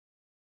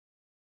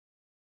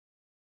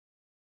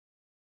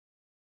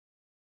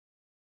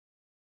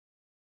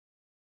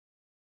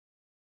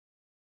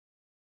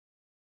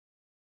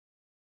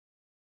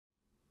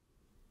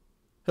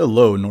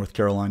Hello, North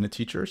Carolina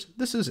teachers.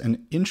 This is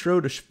an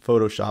intro to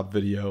Photoshop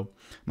video.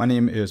 My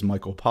name is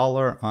Michael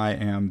Poller. I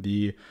am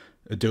the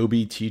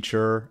Adobe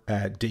teacher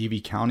at Davie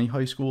County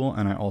High School,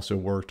 and I also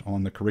worked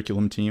on the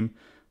curriculum team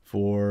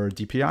for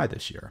DPI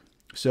this year.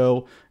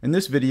 So in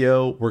this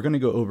video, we're going to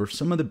go over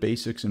some of the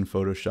basics in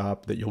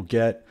Photoshop that you'll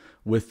get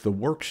with the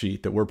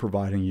worksheet that we're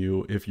providing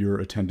you if you're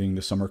attending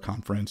the summer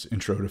conference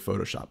Intro to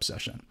Photoshop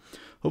session.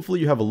 Hopefully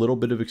you have a little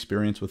bit of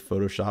experience with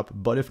Photoshop,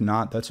 but if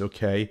not, that's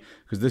okay,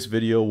 because this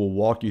video will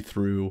walk you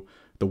through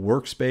the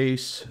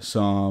workspace,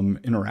 some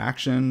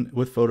interaction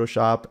with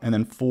Photoshop, and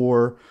then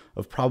 4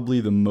 of probably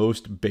the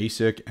most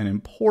basic and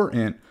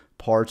important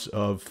parts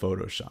of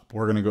Photoshop.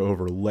 We're going to go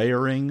over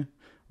layering,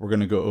 we're going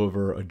to go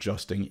over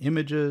adjusting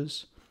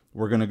images,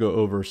 we're going to go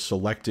over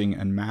selecting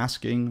and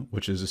masking,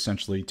 which is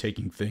essentially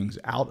taking things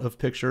out of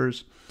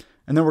pictures,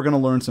 and then we're going to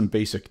learn some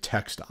basic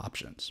text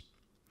options.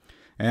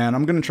 And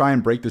I'm going to try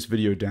and break this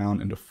video down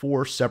into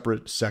 4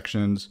 separate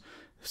sections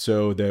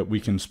so that we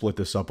can split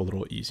this up a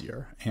little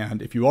easier.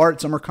 And if you are at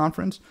summer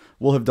conference,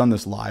 we'll have done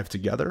this live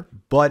together.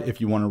 But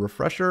if you want a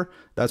refresher,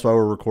 that's why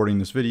we're recording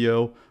this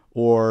video,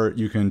 or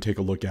you can take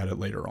a look at it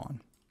later on.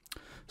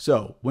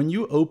 So when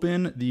you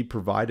open the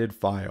provided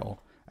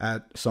file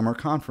at summer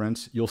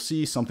conference, you'll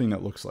see something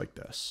that looks like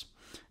this.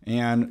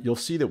 And you'll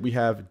see that we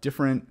have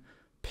different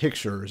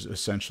pictures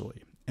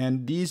essentially.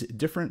 And these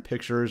different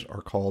pictures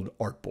are called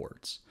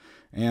artboards.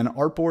 And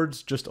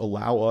artboards just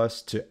allow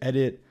us to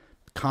edit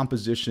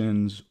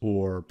compositions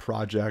or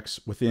projects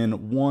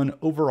within one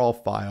overall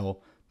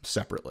file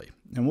separately.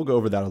 And we'll go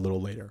over that a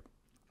little later.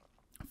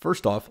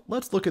 First off,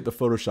 let's look at the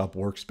Photoshop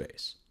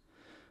workspace.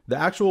 The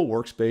actual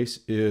workspace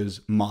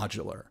is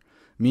modular,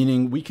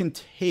 meaning we can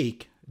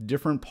take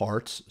different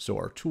parts, so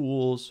our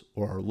tools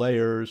or our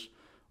layers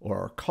or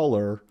our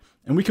color,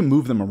 and we can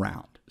move them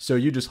around. So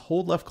you just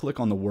hold left click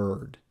on the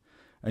word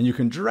and you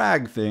can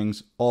drag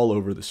things all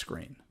over the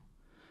screen.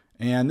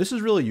 And this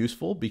is really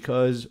useful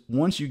because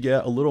once you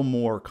get a little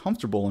more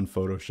comfortable in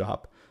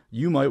Photoshop,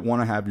 you might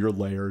want to have your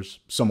layers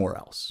somewhere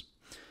else.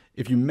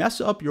 If you mess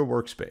up your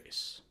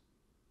workspace,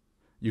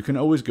 you can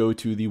always go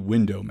to the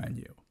window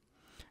menu.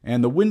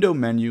 And the window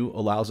menu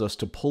allows us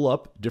to pull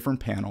up different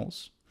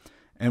panels.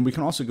 And we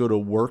can also go to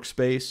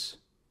workspace,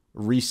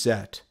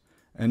 reset,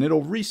 and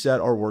it'll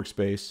reset our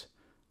workspace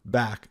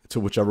back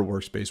to whichever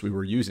workspace we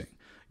were using.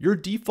 Your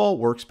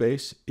default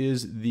workspace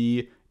is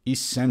the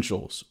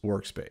Essentials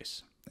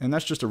workspace. And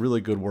that's just a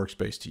really good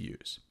workspace to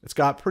use. It's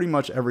got pretty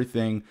much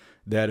everything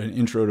that an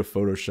intro to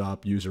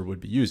Photoshop user would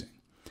be using.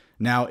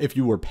 Now, if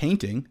you were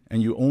painting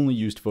and you only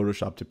used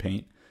Photoshop to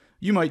paint,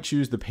 you might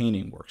choose the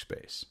painting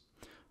workspace.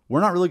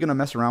 We're not really going to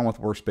mess around with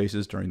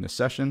workspaces during this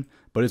session,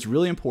 but it's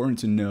really important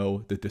to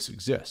know that this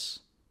exists.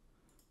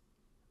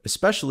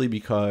 Especially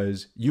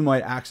because you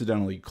might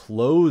accidentally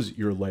close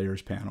your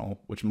layers panel,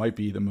 which might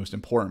be the most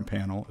important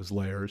panel is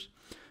layers.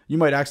 You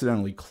might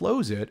accidentally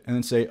close it and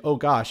then say, oh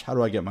gosh, how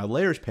do I get my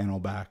layers panel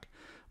back?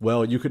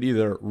 Well, you could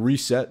either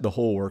reset the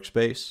whole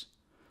workspace,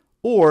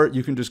 or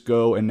you can just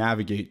go and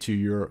navigate to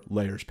your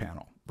layers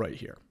panel right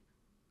here.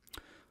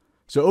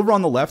 So over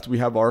on the left, we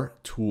have our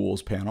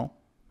tools panel,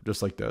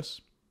 just like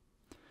this.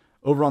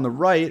 Over on the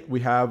right, we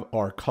have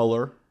our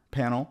color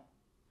panel.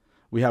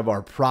 We have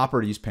our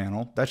properties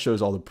panel. That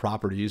shows all the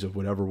properties of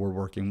whatever we're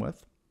working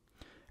with.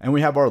 And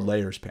we have our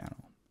layers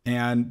panel.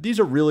 And these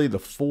are really the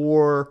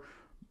 3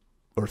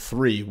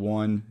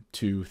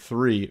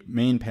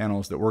 main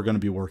panels that we're going to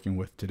be working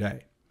with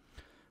today.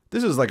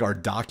 This is like our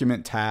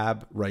document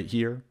tab right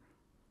here.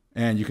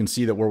 And you can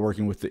see that we're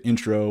working with the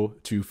Intro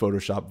to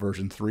Photoshop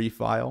version 3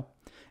 file.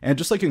 And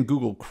just like in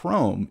Google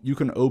Chrome, you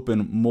can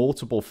open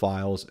multiple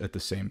files at the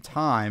same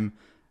time,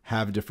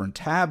 have different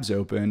tabs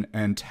open,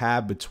 and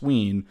tab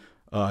between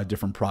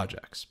different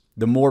projects.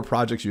 The more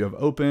projects you have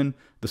open,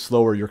 the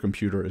slower your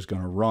computer is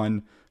going to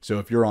run. So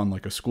if you're on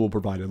like a school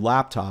provided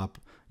laptop,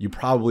 you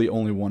probably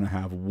only want to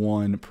have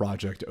one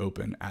project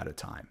open at a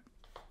time.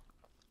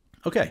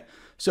 Okay,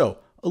 so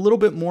a little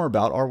bit more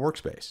about our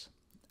workspace.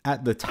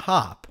 At the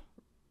top,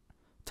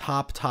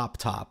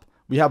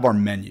 we have our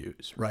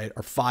menus, right?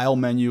 Our file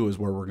menu is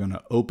where we're going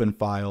to open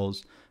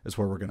files. It's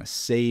where we're going to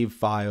save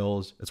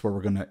files. It's where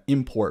we're going to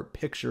import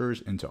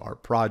pictures into our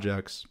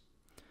projects.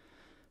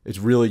 It's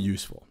really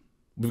useful.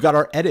 We've got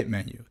our edit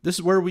menu. This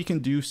is where we can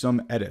do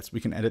some edits. We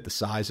can edit the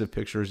size of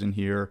pictures in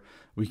here.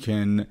 We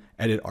can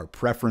edit our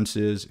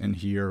preferences in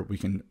here. We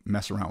can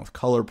mess around with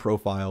color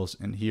profiles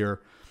in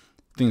here,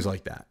 things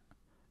like that.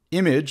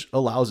 Image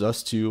allows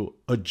us to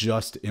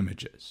adjust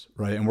images,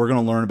 right? And we're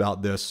going to learn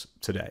about this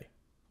today.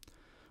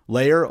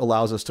 Layer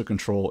allows us to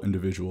control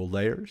individual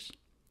layers.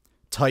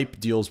 Type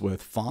deals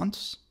with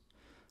fonts.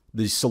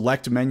 The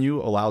select menu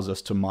allows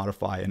us to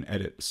modify and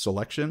edit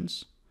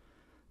selections.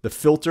 The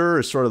filter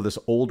is sort of this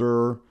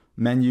older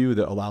menu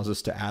that allows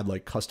us to add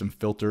like custom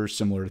filters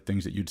similar to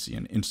things that you'd see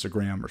in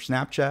Instagram or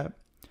Snapchat.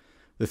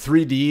 The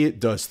 3D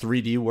does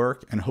 3D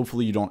work, and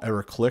hopefully you don't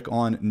ever click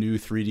on new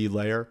 3D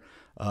layer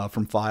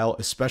from file,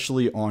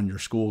 especially on your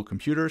school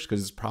computers,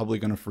 because it's probably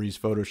going to freeze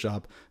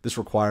Photoshop. This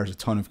requires a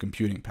ton of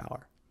computing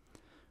power.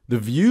 The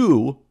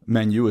view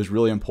menu is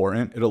really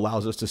important. It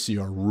allows us to see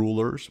our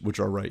rulers, which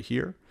are right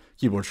here.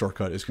 Keyboard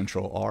shortcut is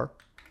Control R.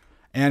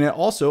 And it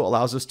also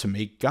allows us to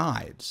make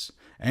guides.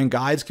 And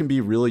guides can be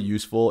really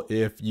useful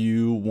if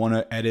you want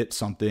to edit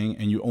something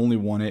and you only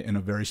want it in a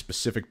very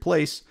specific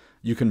place.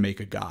 You can make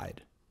a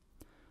guide.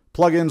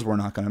 Plugins we're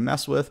not going to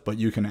mess with, but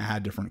you can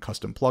add different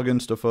custom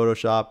plugins to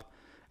Photoshop.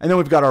 And then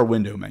we've got our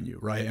window menu,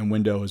 right? And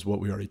window is what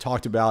we already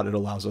talked about. It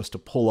allows us to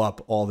pull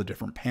up all the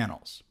different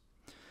panels.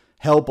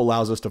 Help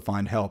allows us to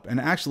find help. And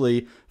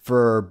actually,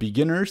 for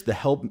beginners, the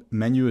help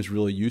menu is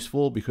really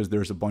useful because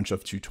there's a bunch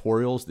of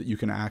tutorials that you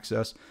can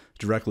access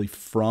directly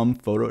from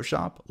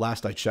Photoshop.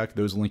 Last I checked,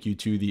 those link you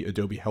to the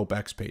Adobe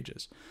HelpX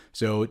pages.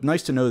 So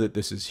nice to know that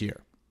this is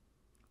here.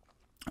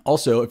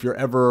 Also, if you're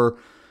ever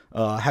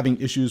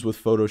having issues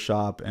with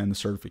Photoshop and the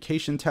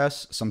certification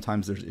tests,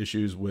 sometimes there's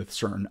issues with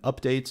certain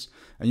updates,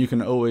 and you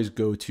can always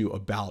go to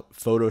About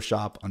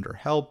Photoshop under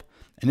Help,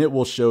 and it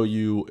will show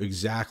you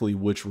exactly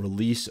which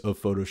release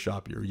of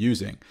Photoshop you're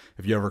using.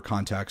 If you ever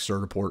contact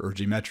Certiport or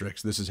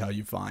Gmetrics, this is how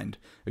you find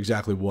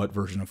exactly what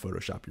version of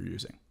Photoshop you're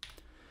using.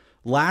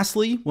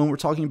 Lastly, when we're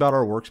talking about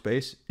our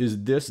workspace,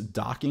 is this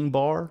docking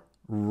bar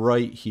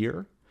right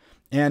here.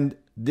 And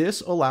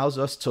this allows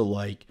us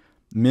to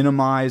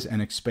minimize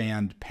and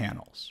expand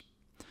panels.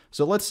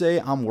 So let's say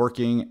I'm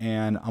working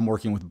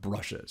with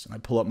brushes and I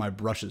pull up my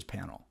brushes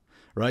panel,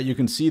 right? You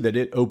can see that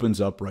it opens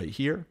up right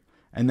here.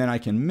 And then I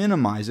can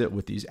minimize it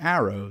with these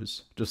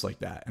arrows just like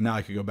that. And now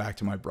I can go back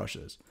to my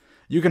brushes.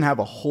 You can have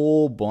a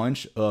whole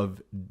bunch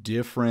of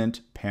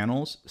different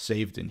panels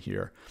saved in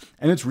here.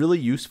 And it's really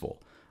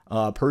useful.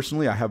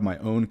 Personally, I have my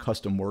own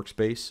custom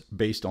workspace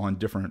based on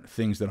different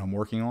things that I'm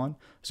working on.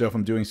 So if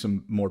I'm doing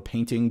some more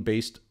painting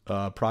based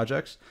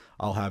projects,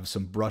 I'll have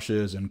some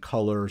brushes and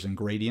colors and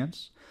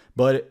gradients.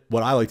 But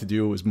what I like to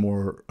do is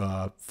more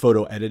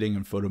photo editing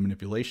and photo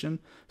manipulation.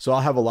 So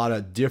I'll have a lot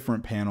of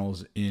different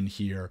panels in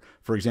here.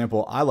 For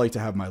example, I like to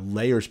have my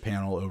layers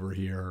panel over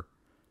here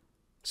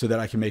so that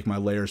I can make my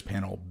layers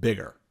panel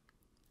bigger.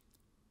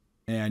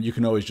 And you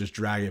can always just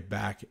drag it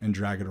back and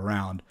drag it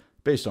around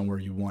based on where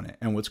you want it.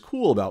 And what's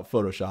cool about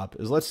Photoshop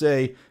is, let's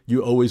say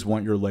you always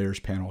want your layers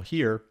panel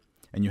here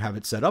and you have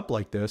it set up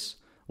like this.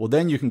 Well,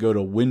 then you can go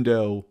to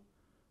Window,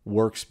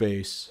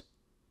 Workspace,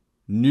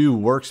 New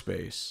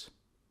Workspace,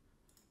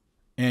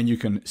 and you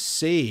can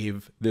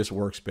save this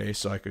workspace.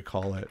 So I could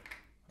call it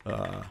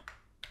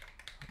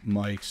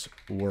Mike's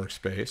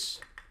Workspace,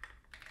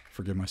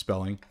 forgive my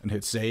spelling, and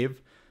hit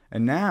save.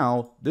 And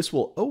now this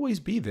will always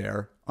be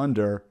there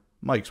under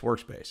Mike's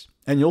Workspace.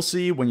 And you'll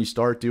see when you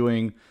start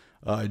doing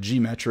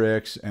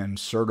Gmetrics and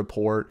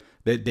Certiport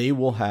that they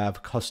will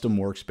have custom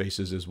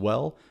workspaces as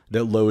well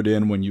that load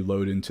in when you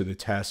load into the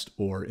test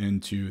or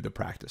into the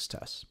practice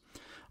tests.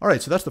 All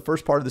right, so that's the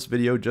first part of this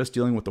video, just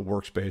dealing with the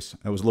workspace.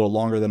 It was a little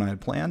longer than I had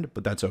planned,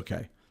 but that's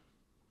okay.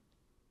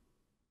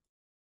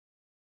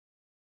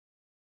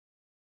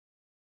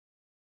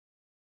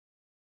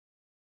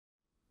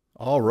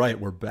 All right,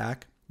 we're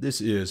back. This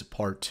is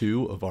part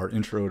 2 of our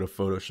Intro to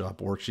Photoshop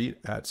worksheet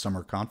at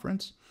Summer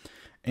Conference.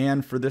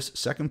 And for this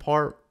second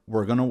part,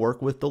 we're going to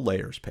work with the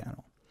Layers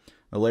panel.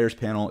 The Layers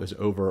panel is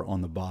over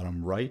on the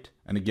bottom right.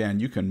 And again,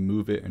 you can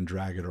move it and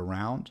drag it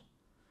around.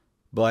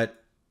 But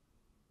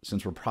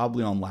since we're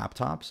probably on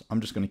laptops, I'm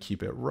just going to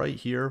keep it right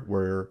here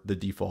where the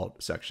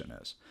default section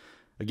is.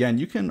 Again,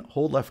 you can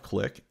hold left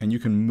click and you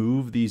can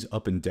move these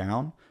up and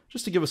down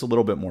just to give us a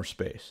little bit more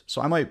space.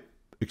 So I might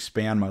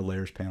expand my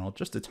Layers panel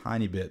just a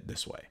tiny bit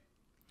this way.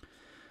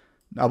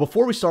 Now,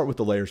 before we start with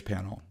the Layers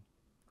panel,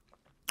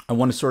 I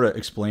want to sort of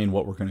explain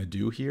what we're going to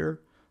do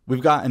here.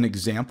 We've got an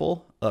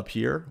example up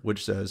here,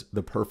 which says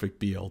the perfect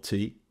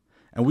BLT.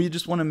 And we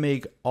just want to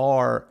make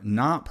our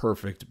not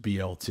perfect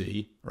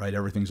BLT, right?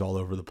 Everything's all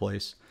over the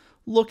place.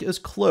 Look as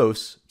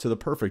close to the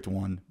perfect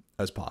one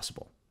as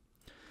possible.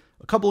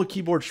 A couple of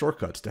keyboard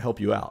shortcuts to help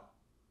you out.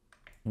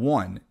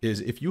 One is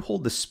if you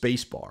hold the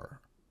space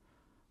bar,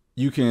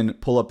 you can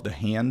pull up the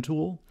hand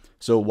tool.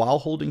 So while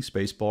holding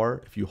space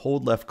bar, if you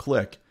hold left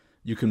click,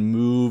 you can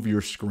move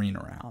your screen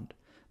around.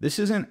 This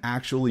isn't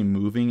actually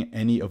moving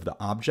any of the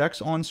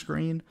objects on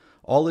screen.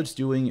 All it's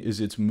doing is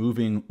it's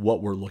moving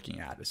what we're looking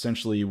at.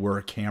 Essentially, we're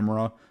a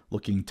camera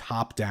looking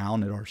top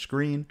down at our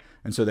screen.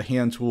 And so the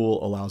hand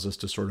tool allows us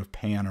to sort of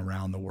pan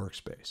around the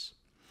workspace.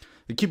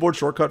 The keyboard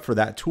shortcut for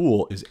that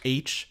tool is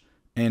H,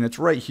 and it's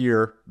right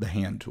here, the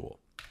hand tool.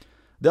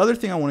 The other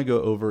thing I want to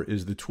go over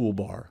is the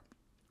toolbar.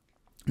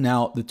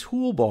 Now, the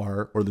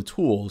toolbar or the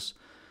tools,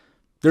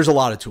 there's a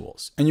lot of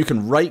tools. And you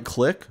can right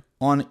click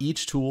on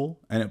each tool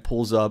and it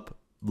pulls up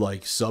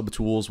like sub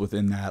tools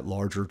within that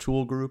larger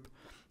tool group.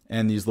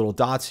 And these little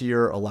dots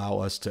here allow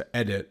us to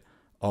edit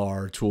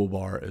our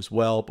toolbar as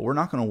well, but we're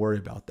not going to worry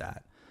about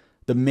that.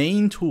 The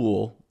main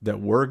tool that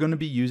we're going to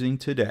be using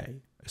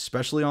today,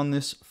 especially on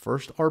this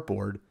first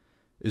artboard,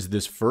 is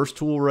this first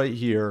tool right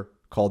here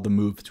called the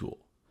Move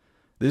tool.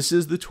 This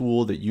is the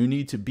tool that you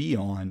need to be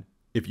on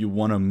if you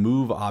want to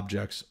move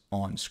objects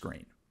on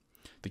screen.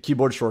 The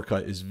keyboard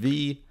shortcut is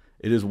V.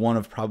 It is one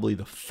of probably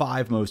the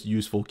 5 most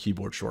useful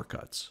keyboard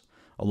shortcuts,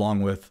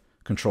 along with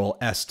Control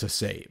S to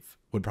save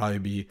would probably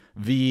be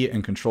V,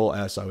 and Control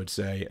S, I would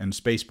say, and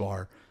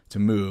spacebar to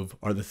move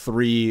are the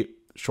three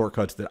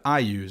shortcuts that I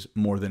use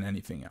more than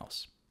anything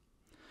else.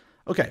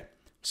 Okay,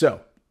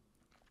 so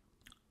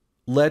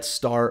let's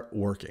start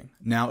working.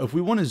 Now, if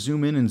we want to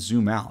zoom in and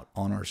zoom out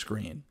on our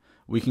screen,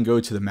 we can go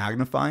to the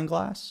magnifying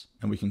glass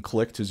and we can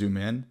click to zoom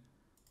in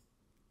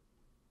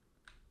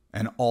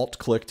and Alt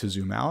click to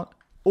zoom out,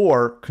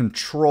 or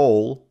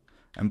Control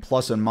and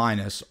plus and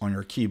minus on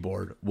your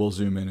keyboard will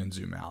zoom in and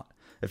zoom out.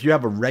 If you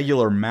have a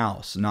regular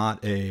mouse,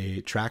 not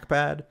a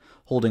trackpad,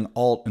 holding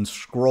Alt and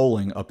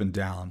scrolling up and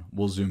down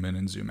will zoom in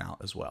and zoom out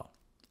as well.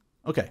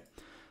 Okay,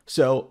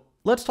 so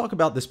let's talk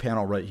about this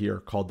panel right here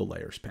called the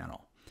Layers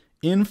panel.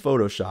 In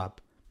Photoshop,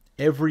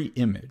 every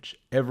image,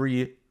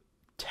 every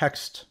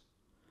text,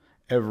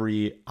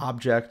 every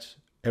object,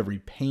 every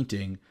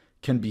painting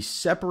can be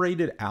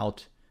separated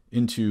out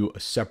into a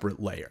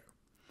separate layer.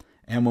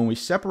 And when we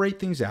separate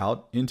things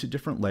out into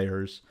different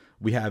layers,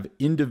 we have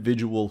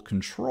individual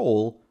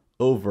control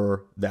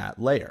over that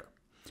layer.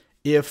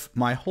 If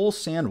my whole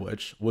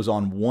sandwich was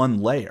on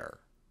one layer,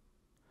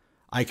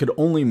 I could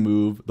only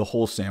move the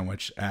whole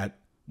sandwich at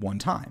one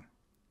time.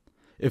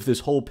 If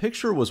this whole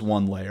picture was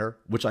one layer,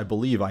 which I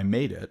believe I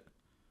made it,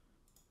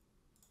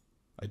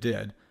 I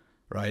did,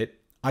 right?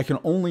 I can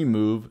only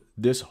move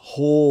this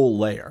whole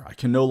layer. I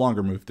can no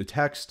longer move the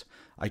text.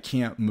 I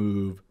can't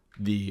move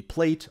the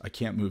plate. I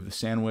can't move the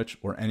sandwich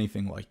or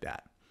anything like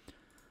that.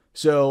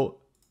 So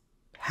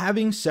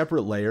having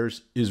separate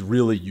layers is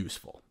really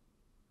useful,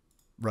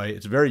 right?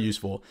 It's very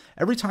useful.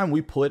 Every time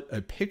we put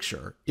a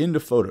picture into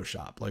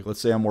Photoshop, like let's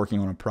say I'm working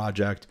on a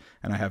project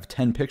and I have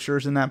 10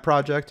 pictures in that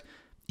project,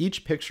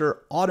 each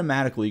picture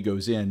automatically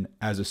goes in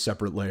as a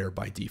separate layer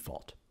by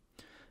default.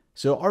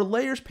 So our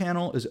layers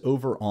panel is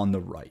over on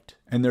the right,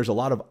 and there's a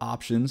lot of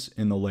options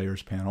in the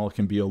layers panel. It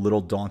can be a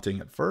little daunting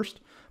at first,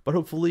 but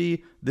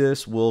hopefully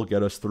this will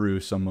get us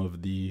through some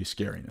of the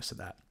scariness of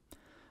that.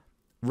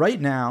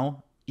 Right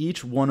now,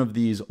 each one of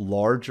these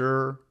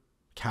larger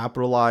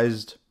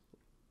capitalized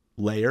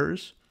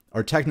layers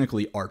are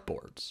technically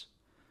artboards.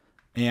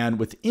 And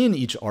within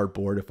each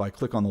artboard, if I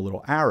click on the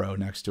little arrow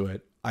next to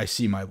it, I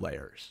see my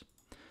layers.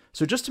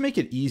 So just to make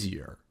it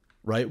easier,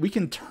 right, we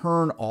can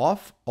turn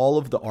off all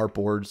of the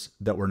artboards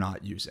that we're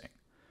not using.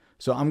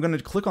 So I'm going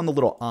to click on the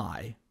little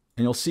eye,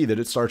 and you'll see that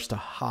it starts to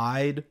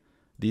hide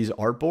these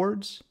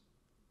artboards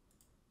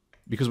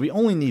because we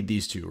only need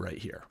these two right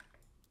here.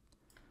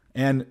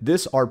 And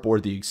this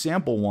artboard, the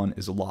example one,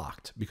 is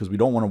locked because we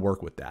don't want to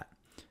work with that.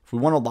 If we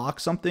want to lock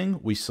something,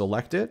 we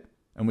select it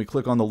and we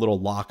click on the little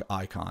lock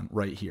icon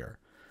right here.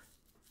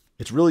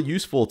 It's really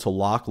useful to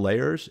lock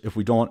layers if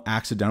we don't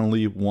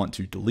accidentally want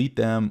to delete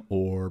them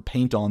or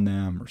paint on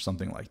them or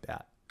something like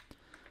that.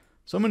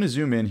 So I'm going to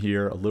zoom in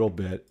here a little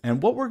bit,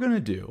 and what we're going to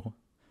do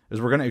is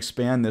we're going to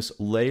expand this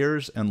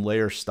layers and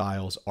layer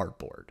styles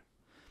artboard.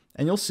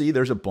 And you'll see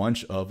there's a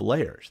bunch of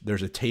layers.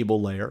 There's a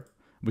table layer.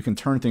 We can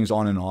turn things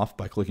on and off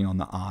by clicking on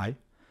the eye.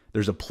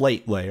 There's a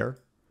plate layer.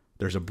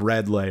 There's a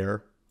bread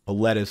layer, a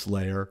lettuce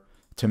layer,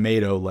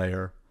 tomato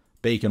layer,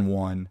 bacon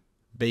 1,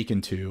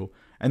 bacon 2,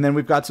 and then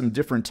we've got some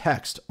different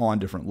text on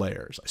different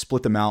layers. I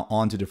split them out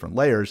onto different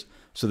layers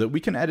so that we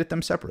can edit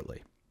them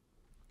separately.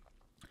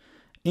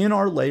 In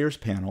our layers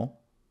panel,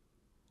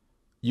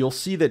 you'll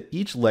see that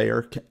each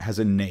layer has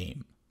a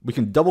name. We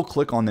can double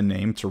click on the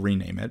name to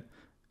rename it.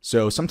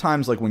 So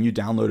sometimes, like when you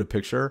download a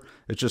picture,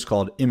 it's just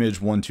called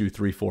image 1, 2,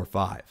 3, 4,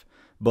 5.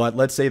 But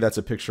let's say that's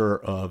a picture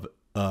of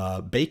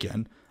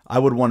bacon. I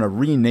would want to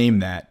rename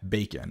that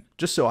bacon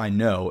just so I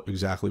know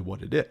exactly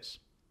what it is.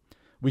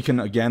 We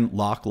can again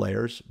lock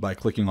layers by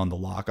clicking on the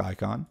lock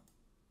icon.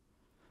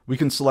 We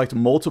can select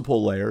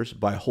multiple layers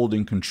by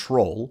holding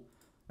Control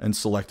and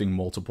selecting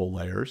multiple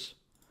layers.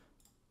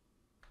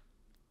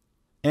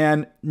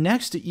 And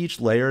next to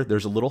each layer,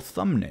 there's a little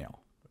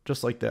thumbnail,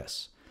 just like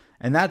this.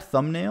 And that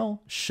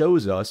thumbnail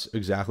shows us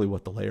exactly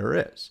what the layer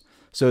is.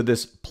 So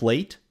this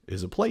plate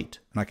is a plate,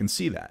 and I can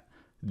see that.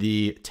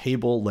 The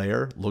table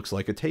layer looks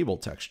like a table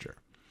texture.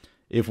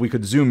 If we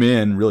could zoom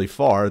in really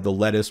far, the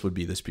lettuce would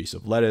be this piece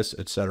of lettuce,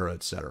 etc.,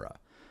 etc.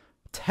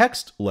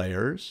 Text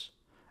layers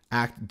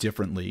act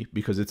differently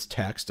because it's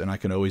text, and I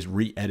can always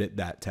re-edit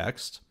that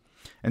text.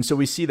 And so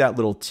we see that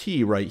little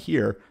T right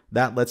here.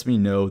 That lets me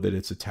know that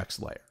it's a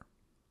text layer.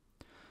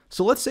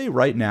 So let's say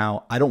right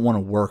now, I don't want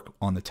to work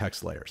on the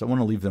text layers. I want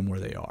to leave them where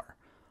they are.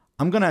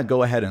 I'm going to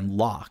go ahead and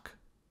lock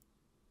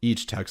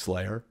each text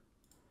layer.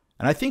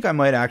 And I think I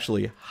might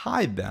actually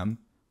hide them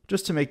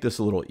just to make this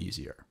a little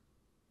easier.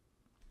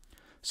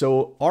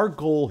 So our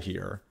goal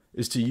here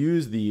is to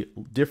use the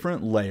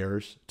different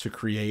layers to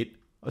create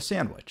a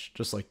sandwich,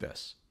 just like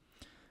this.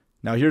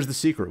 Now here's the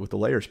secret with the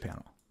layers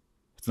panel.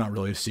 It's not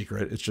really a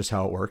secret, it's just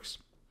how it works.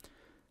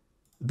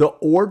 The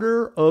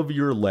order of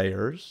your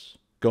layers,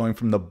 going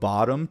from the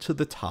bottom to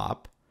the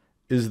top,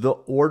 is the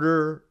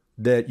order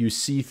that you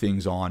see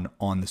things on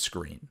the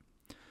screen.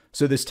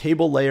 So this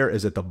table layer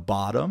is at the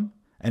bottom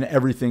and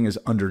everything is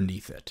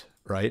underneath it,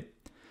 right?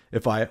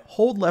 If I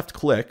hold left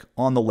click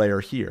on the layer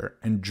here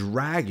and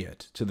drag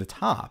it to the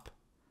top,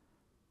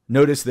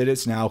 notice that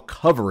it's now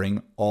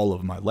covering all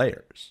of my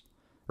layers,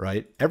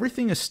 right?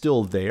 Everything is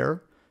still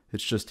there.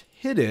 It's just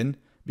hidden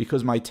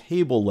because my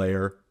table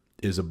layer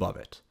is above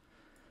it.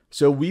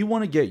 So we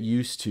want to get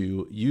used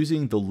to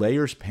using the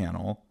layers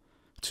panel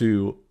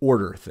to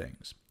order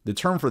things. The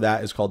term for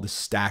that is called the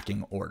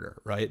stacking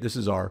order, right? This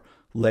is our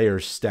layer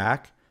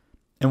stack,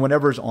 and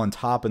whatever's on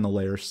top in the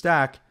layer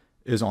stack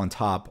is on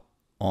top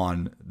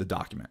on the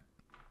document.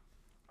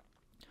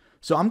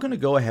 So I'm going to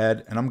go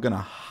ahead and I'm going to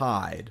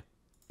hide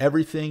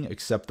everything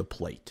except the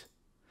plate.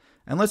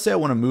 And let's say I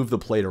want to move the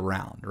plate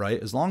around, right?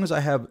 As long as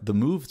I have the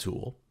move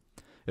tool,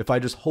 if I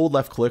just hold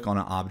left click on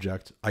an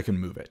object, I can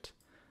move it.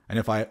 And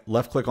if I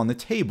left click on the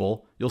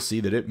table, you'll see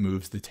that it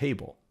moves the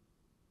table.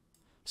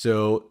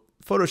 So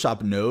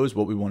Photoshop knows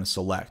what we want to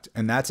select,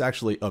 and that's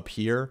actually up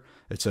here.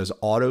 It says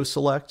auto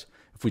select.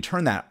 If we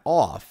turn that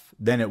off,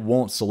 then it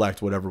won't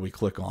select whatever we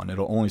click on.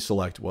 It'll only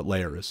select what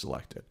layer is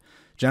selected.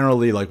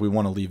 Generally, like, we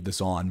want to leave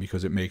this on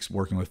because it makes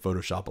working with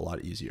Photoshop a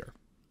lot easier.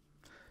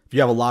 If you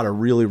have a lot of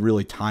really,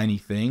 really tiny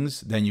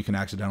things, then you can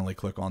accidentally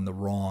click on the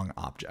wrong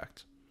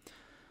object.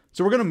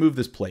 So we're going to move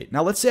this plate.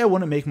 Now let's say I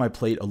want to make my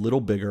plate a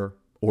little bigger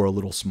or a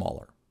little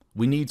smaller.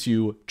 We need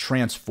to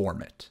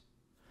transform it.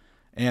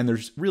 And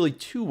there's really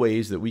two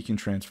ways that we can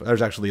transform.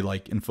 There's actually,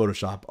 like in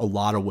Photoshop, a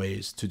lot of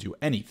ways to do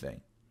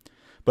anything.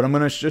 But I'm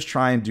going to just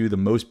try and do the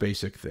most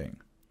basic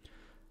thing.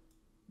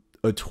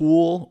 A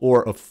tool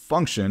or a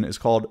function is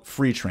called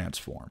free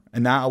transform.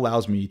 And that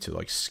allows me to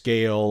like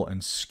scale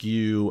and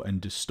skew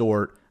and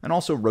distort and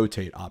also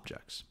rotate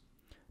objects.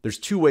 There's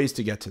two ways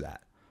to get to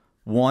that.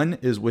 One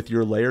is with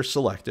your layer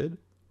selected.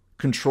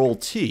 Control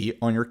T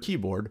on your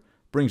keyboard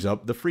brings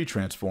up the free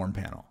transform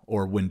panel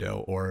or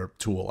window or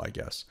tool, I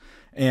guess.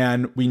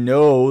 And we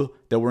know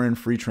that we're in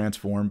free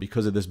transform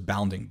because of this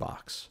bounding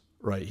box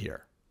right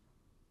here.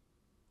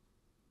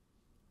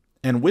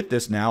 And with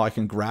this now, I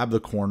can grab the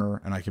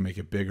corner and I can make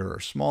it bigger or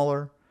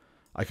smaller.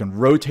 I can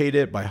rotate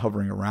it by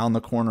hovering around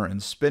the corner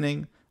and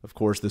spinning. Of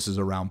course, this is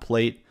a round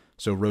plate,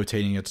 so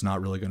rotating it's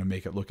not really going to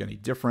make it look any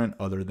different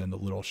other than the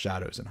little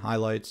shadows and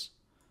highlights.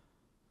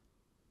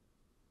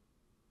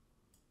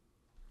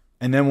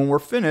 And then when we're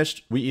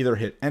finished, we either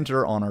hit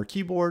enter on our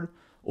keyboard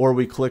or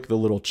we click the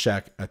little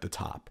check at the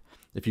top.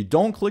 If you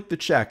don't click the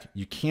check,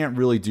 you can't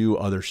really do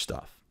other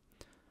stuff.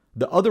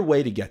 The other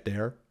way to get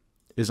there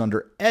is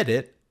under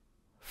Edit,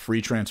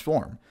 Free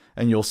Transform.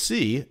 And you'll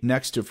see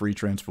next to Free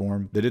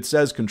Transform that it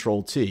says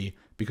Control T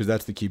because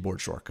that's the keyboard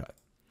shortcut.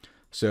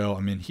 So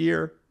I'm in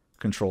here,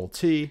 Control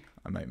T.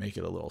 I might make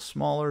it a little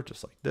smaller,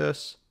 just like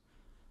this.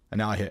 And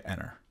now I hit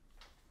enter.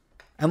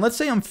 And let's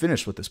say I'm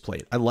finished with this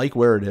plate. I like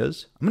where it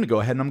is. I'm going to go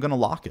ahead and I'm going to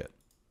lock it.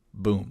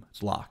 Boom,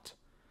 it's locked.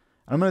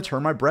 And I'm going to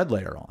turn my bread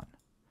layer on.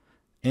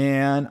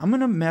 And I'm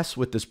going to mess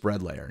with this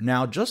bread layer.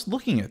 Now, just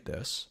looking at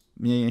this,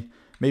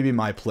 maybe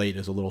my plate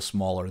is a little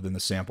smaller than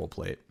the sample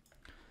plate.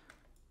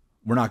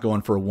 We're not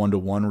going for a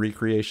one-to-one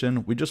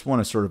recreation. We just want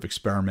to sort of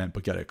experiment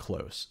but get it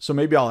close. So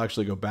maybe I'll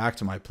actually go back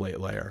to my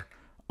plate layer,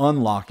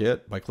 unlock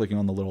it by clicking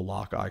on the little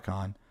lock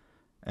icon,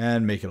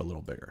 and make it a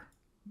little bigger.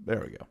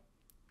 There we go.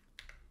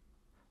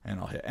 And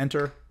I'll hit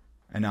enter,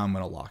 and now I'm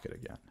going to lock it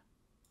again.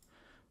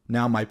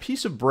 Now my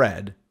piece of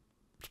bread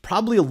is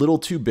probably a little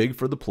too big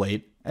for the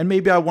plate, and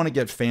maybe I want to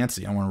get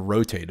fancy. I want to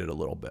rotate it a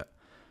little bit.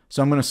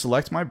 So I'm going to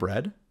select my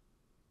bread.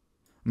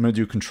 I'm going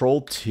to do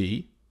Control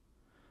T.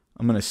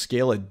 I'm going to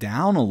scale it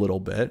down a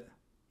little bit,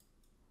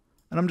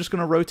 and I'm just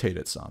going to rotate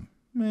it some,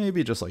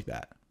 maybe just like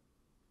that.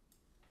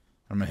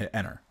 I'm going to hit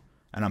enter,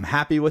 and I'm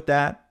happy with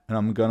that, and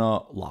I'm going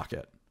to lock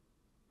it.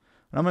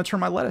 And I'm going to turn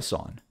my lettuce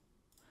on.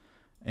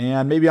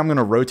 And maybe I'm going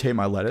to rotate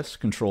my lettuce,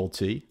 Control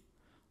T,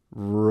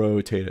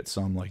 rotate it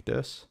some like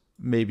this,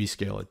 maybe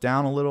scale it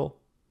down a little,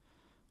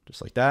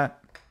 just like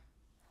that.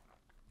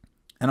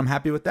 And I'm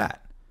happy with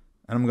that.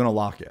 And I'm going to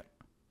lock it.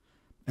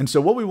 And so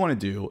what we want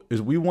to do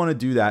is we want to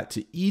do that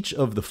to each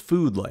of the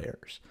food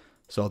layers.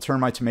 So I'll turn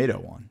my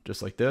tomato on,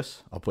 just like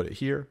this. I'll put it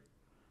here,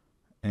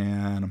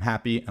 and I'm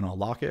happy, and I'll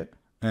lock it.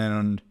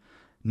 And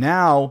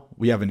now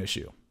we have an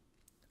issue.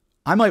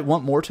 I might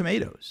want more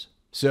tomatoes.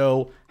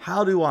 So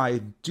how do I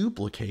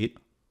duplicate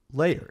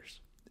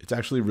layers? It's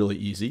actually really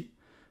easy.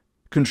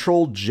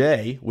 Control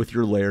J with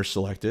your layer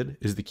selected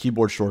is the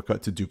keyboard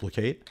shortcut to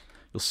duplicate.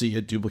 You'll see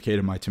it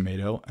duplicated my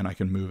tomato, and I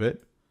can move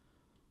it.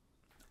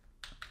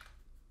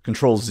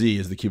 Control Z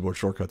is the keyboard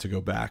shortcut to go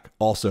back.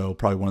 Also,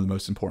 probably one of the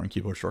most important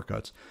keyboard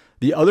shortcuts.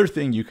 The other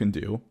thing you can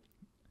do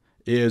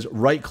is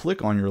right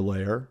click on your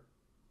layer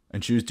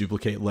and choose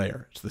duplicate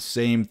layer. It's the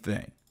same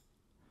thing.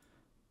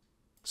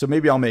 So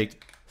maybe I'll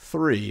make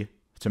 3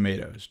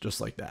 tomatoes, just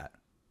like that.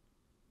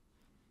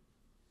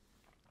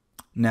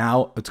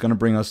 Now it's going to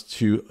bring us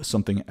to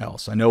something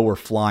else. I know we're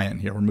flying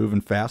here. We're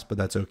moving fast, but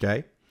that's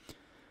okay.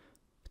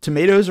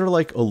 Tomatoes are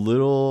like a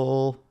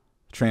little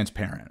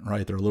transparent,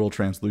 right? They're a little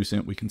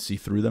translucent. We can see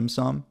through them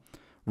some.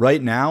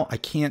 Right now, I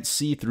can't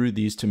see through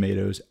these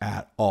tomatoes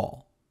at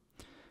all.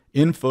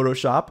 In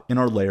Photoshop, in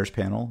our layers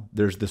panel,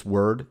 there's this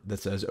word that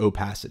says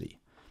opacity.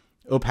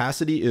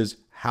 Opacity is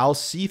how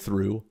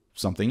see-through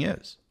something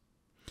is.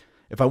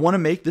 If I want to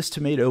make this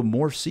tomato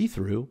more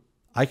see-through,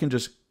 I can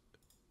just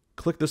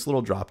click this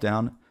little drop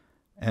down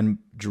and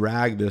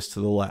drag this to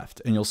the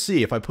left. And you'll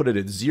see if I put it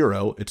at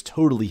 0, it's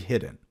totally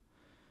hidden.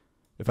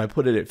 If I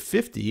put it at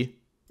 50,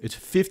 it's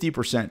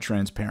 50%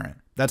 transparent.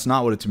 That's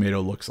not what a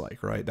tomato looks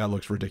like, right? That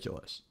looks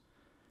ridiculous.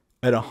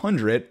 At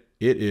 100,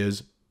 it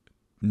is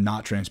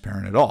not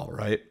transparent at all,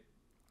 right?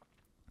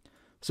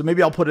 So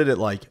maybe I'll put it at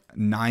like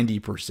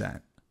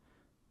 90%.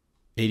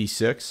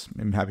 86,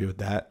 I'm happy with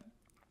that.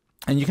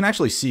 And you can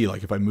actually see,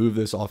 like if I move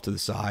this off to the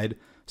side,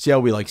 see how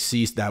we like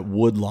see that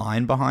wood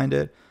line behind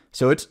it?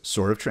 So it's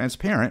sort of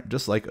transparent,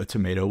 just like a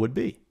tomato would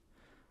be.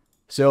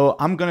 So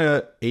I'm going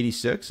to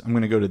 86. I'm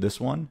going to go to this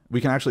one.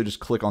 We can actually just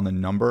click on the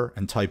number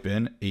and type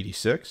in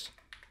 86.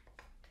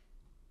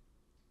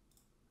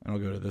 And I'll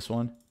go to this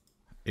one,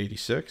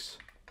 86.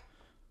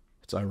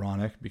 It's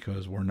ironic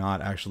because we're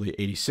not actually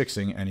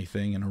 86ing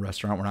anything in a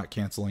restaurant. We're not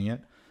canceling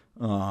it.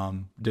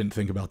 Didn't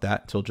think about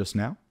that till just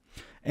now.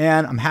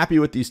 And I'm happy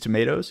with these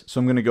tomatoes. So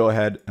I'm going to go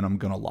ahead and I'm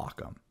going to lock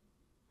them.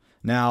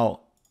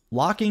 Now,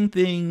 locking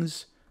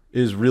things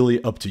is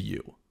really up to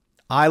you.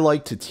 I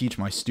like to teach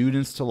my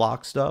students to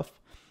lock stuff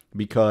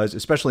because,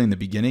 especially in the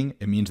beginning,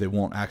 it means they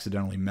won't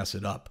accidentally mess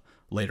it up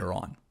later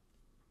on.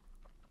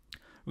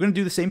 We're going to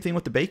do the same thing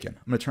with the bacon.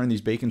 I'm going to turn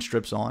these bacon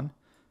strips on.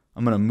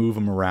 I'm going to move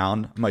them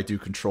around. I might do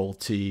Control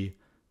T,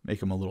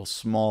 make them a little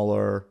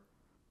smaller,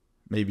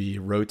 maybe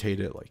rotate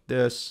it like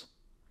this.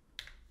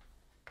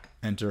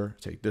 Enter,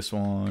 take this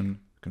one,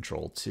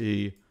 Control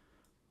T,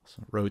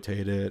 so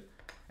rotate it.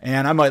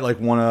 And I might like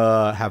want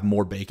to have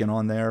more bacon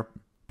on there.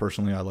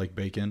 Personally, I like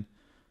bacon,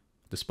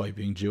 despite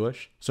being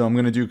Jewish. So I'm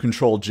going to do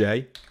Control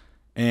J,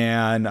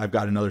 and I've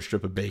got another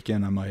strip of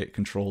bacon. I might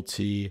Control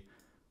T,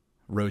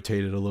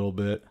 rotate it a little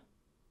bit,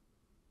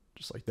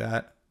 just like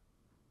that.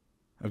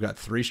 I've got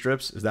 3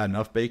 strips. Is that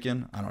enough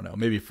bacon? I don't know,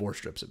 maybe 4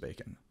 strips of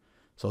bacon.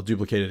 So I'll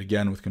duplicate it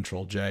again with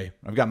Control J.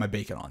 I've got my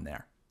bacon on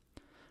there.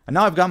 And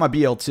now I've got my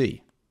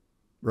BLT,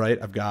 right?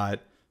 I've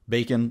got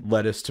bacon,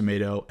 lettuce,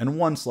 tomato, and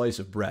 1 slice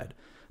of bread.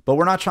 But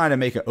we're not trying to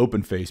make an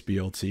open face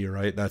BLT,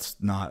 right? That's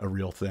not a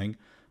real thing.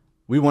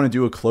 We want to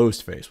do a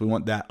closed face. We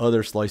want that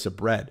other slice of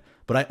bread.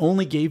 But I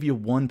only gave you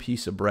 1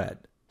 piece of bread.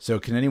 So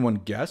can anyone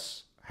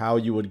guess how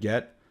you would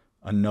get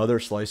another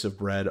slice of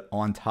bread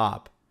on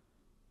top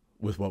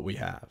with what we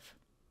have?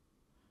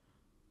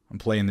 I'm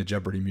playing the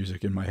Jeopardy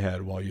music in my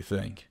head while you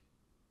think.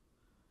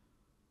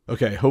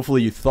 Okay,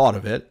 hopefully you thought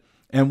of it.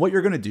 And what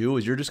you're going to do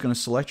is you're just going to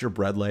select your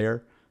bread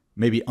layer,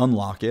 maybe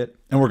unlock it,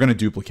 and we're going to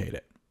duplicate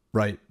it,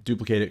 right?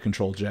 Duplicate it,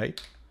 Control J.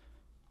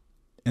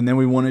 And then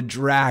we want to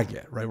drag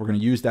it, right? We're going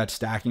to use that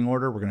stacking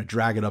order. We're going to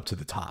drag it up to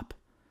the top.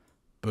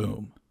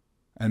 Boom.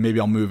 And maybe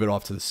I'll move it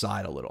off to the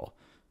side a little.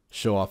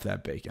 Show off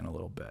that bacon a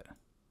little bit.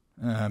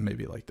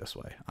 Maybe like this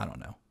way. I don't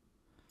know.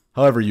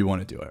 However you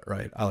want to do it,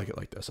 right? I like it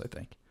like this, I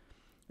think.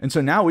 And so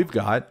now we've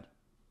got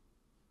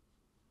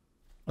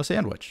a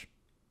sandwich.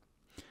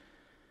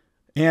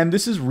 And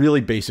this is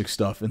really basic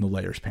stuff in the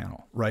layers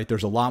panel, right?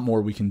 There's a lot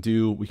more we can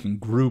do. We can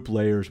group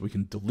layers, we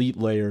can delete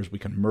layers, we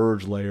can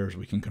merge layers,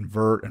 we can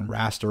convert and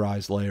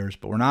rasterize layers,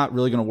 but we're not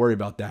really going to worry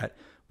about that.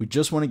 We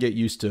just want to get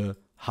used to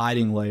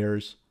hiding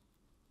layers,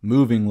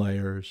 moving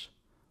layers,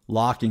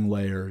 locking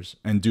layers,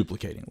 and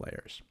duplicating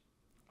layers.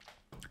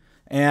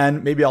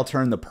 And maybe I'll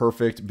turn the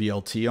perfect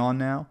BLT on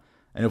now.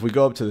 And if we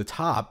go up to the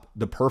top,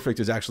 the perfect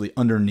is actually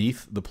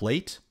underneath the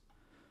plate.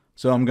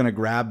 So I'm going to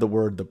grab the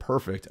word the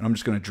perfect and I'm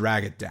just going to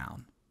drag it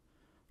down,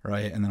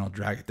 right? And then I'll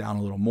drag it down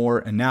a little more.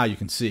 And now you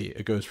can see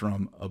it goes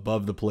from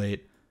above the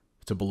plate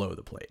to below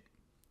the plate.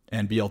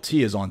 And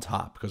BLT is on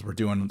top because we're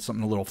doing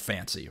something a little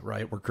fancy,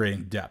 right? We're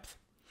creating depth.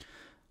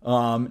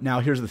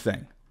 Now here's the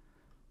thing.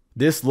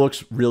 This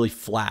looks really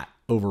flat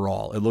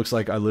overall. It looks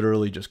like I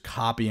literally just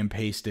copy and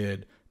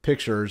pasted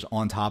pictures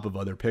on top of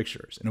other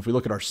pictures. And if we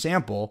look at our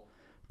sample,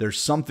 there's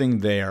something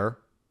there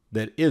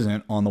that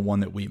isn't on the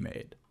one that we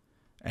made.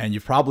 And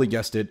you've probably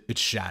guessed it,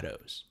 it's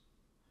shadows,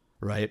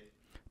 right?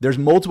 There's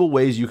multiple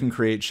ways you can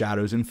create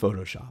shadows in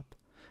Photoshop.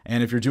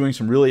 And if you're doing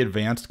some really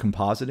advanced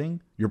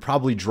compositing, you're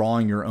probably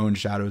drawing your own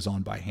shadows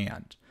on by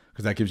hand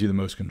because that gives you the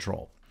most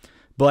control.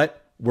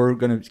 But we're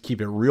going to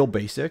keep it real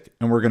basic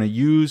and we're going to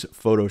use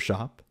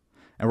Photoshop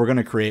and we're going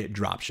to create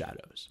drop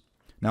shadows.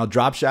 Now,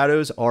 drop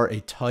shadows are a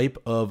type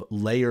of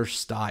layer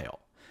style.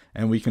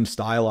 And we can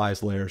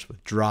stylize layers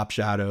with drop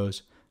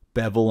shadows,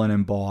 bevel and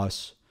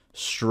emboss,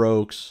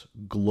 strokes,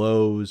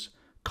 glows,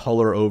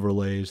 color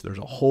overlays. There's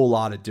a whole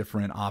lot of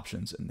different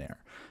options in there.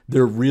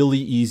 They're really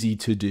easy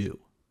to do.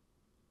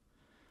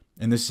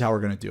 And this is how we're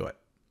going to do it.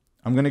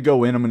 I'm going to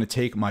go in, I'm going to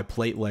take my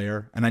plate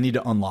layer, and I need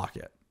to unlock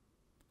it.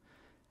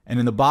 And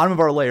in the bottom of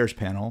our layers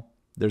panel,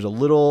 there's a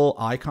little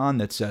icon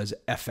that says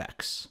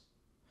FX.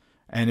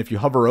 And if you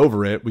hover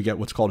over it, we get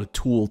what's called a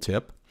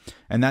tooltip,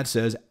 and that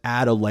says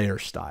add a layer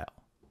style.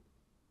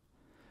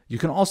 You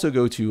can also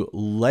go to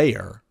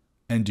layer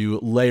and do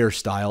layer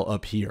style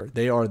up here.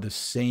 They are the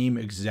same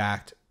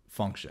exact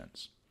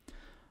functions.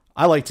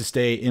 I like to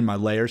stay in my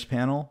layers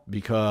panel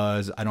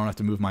because I don't have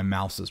to move my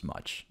mouse as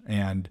much.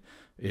 And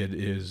it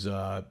is,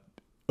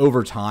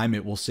 over time,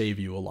 it will save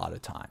you a lot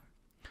of time.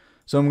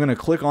 So I'm going to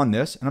click on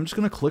this and I'm just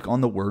going to click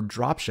on the word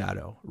drop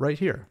shadow right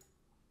here.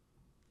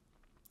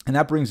 And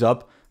that brings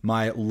up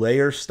my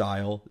layer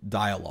style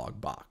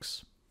dialog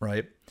box,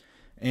 right?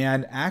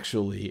 And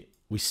actually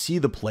we see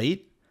the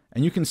plate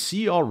and you can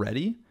see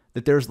already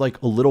that there's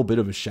like a little bit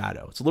of a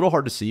shadow. It's a little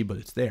hard to see, but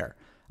it's there.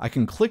 I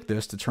can click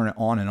this to turn it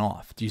on and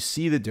off. Do you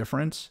see the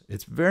difference?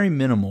 It's very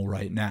minimal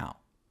right now.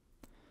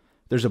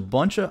 There's a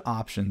bunch of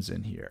options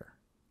in here.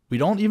 We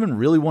don't even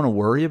really want to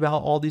worry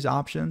about all these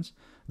options.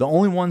 The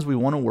only ones we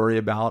want to worry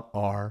about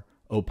are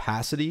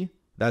opacity.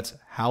 That's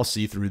how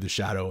see-through the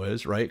shadow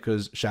is, right?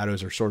 Because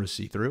shadows are sort of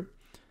see-through.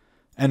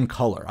 And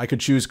color. I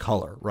could choose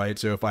color, right?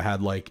 So if I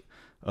had like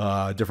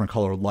different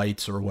color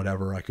lights or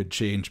whatever, I could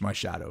change my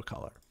shadow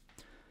color.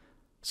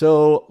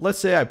 So let's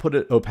say I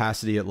put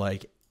opacity at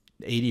like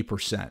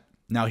 80%.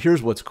 Now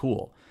here's what's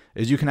cool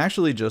is you can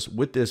actually just,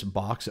 with this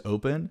box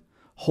open,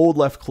 hold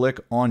left click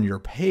on your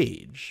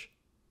page,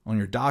 on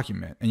your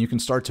document, and you can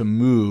start to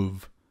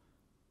move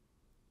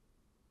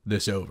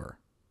this over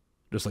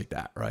just like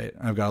that, right?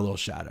 I've got a little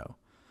shadow.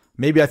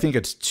 Maybe I think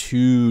it's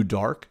too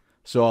dark,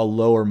 so I'll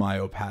lower my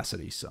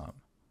opacity some.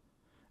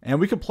 And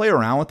we could play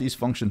around with these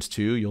functions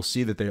too. You'll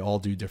see that they all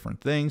do different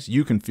things.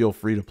 You can feel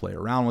free to play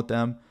around with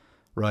them,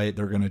 right?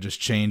 They're going to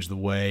just change the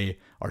way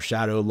our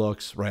shadow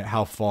looks, right?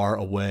 How far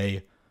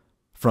away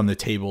from the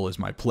table is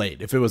my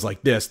plate? If it was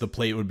like this, the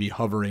plate would be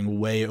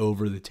hovering way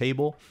over the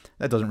table.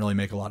 That doesn't really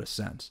make a lot of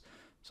sense.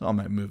 So I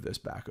might move this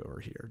back over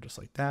here just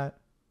like that.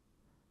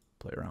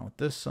 Play around with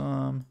this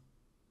some.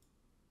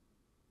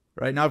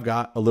 Right now I've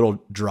got a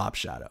little drop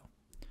shadow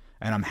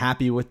and I'm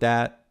happy with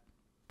that.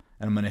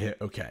 And I'm going to hit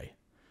OK.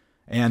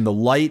 And the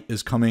light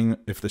is coming,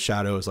 if the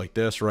shadow is like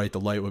this, right, the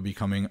light would be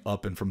coming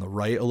up and from the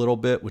right a little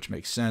bit, which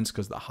makes sense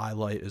because the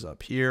highlight is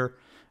up here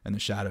and the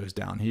shadow is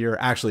down here.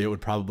 Actually, it would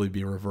probably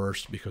be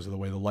reversed because of the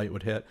way the light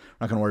would hit. I'm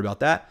not going to worry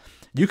about that.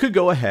 You could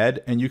go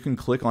ahead and you can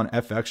click on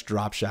FX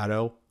drop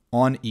shadow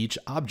on each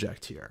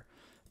object here,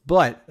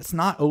 but it's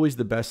not always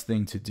the best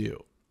thing to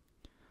do.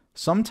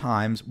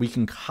 Sometimes we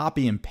can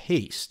copy and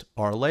paste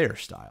our layer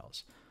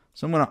styles.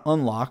 So I'm going to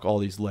unlock all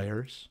these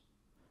layers.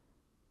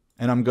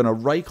 And I'm going to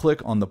right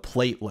click on the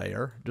plate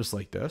layer, just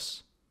like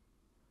this.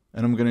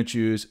 And I'm going to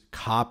choose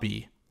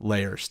copy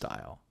layer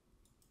style.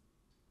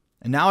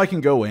 And now I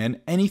can go in,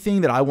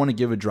 anything that I want to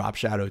give a drop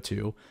shadow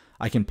to,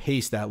 I can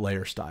paste that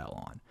layer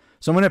style on.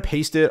 So I'm going to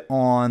paste it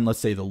on, let's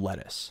say the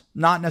lettuce,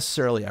 not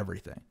necessarily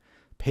everything.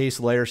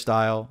 Paste layer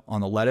style on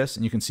the lettuce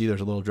and you can see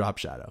there's a little drop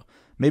shadow.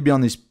 Maybe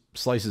on these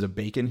slices of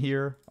bacon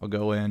here, I'll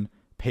go in,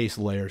 paste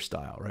layer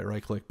style,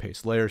 right click,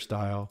 paste layer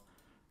style.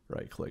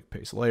 Right click,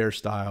 paste layer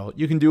style.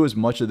 You can do as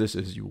much of this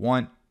as you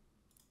want.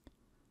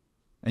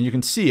 And you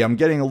can see I'm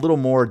getting a little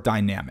more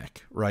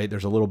dynamic, right?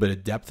 There's a little bit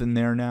of depth in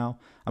there now.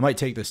 I might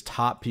take this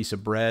top piece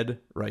of bread,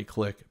 right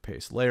click,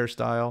 paste layer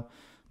style.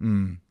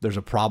 There's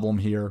a problem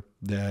here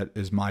that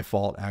is my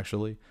fault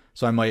actually.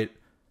 So I might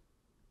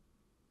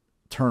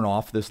turn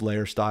off this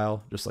layer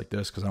style just like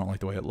this because I don't like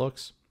the way it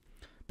looks.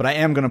 But I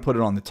am going to put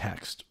it on the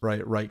text,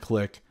 right? Right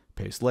click,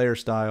 paste layer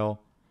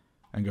style,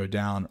 and go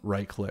down,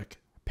 right click,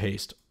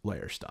 paste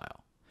layer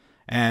style.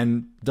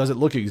 And does it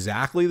look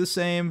exactly the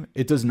same?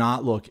 It does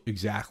not look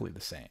exactly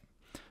the same,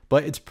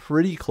 but it's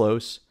pretty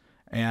close.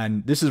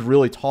 And this has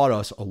really taught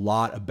us a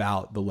lot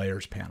about the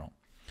layers panel.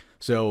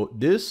 So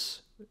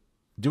this,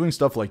 doing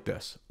stuff like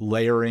this,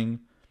 layering,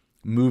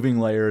 moving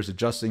layers,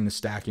 adjusting the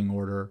stacking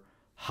order,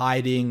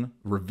 hiding,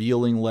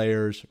 revealing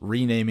layers,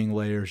 renaming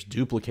layers,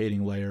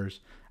 duplicating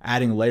layers,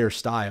 adding layer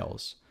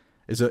styles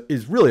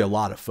is really a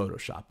lot of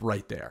Photoshop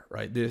right there,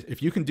 right?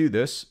 If you can do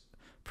this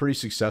pretty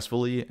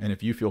successfully, and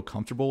if you feel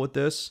comfortable with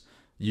this,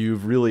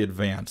 you've really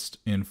advanced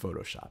in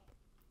Photoshop.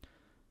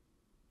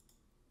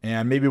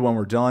 And maybe when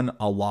we're done,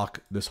 I'll lock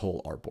this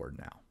whole artboard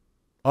now.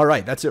 All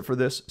right, that's it for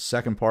this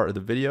second part of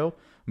the video.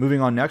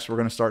 Moving on next, we're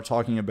going to start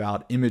talking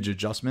about image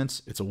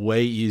adjustments. It's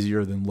way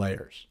easier than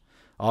layers.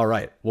 All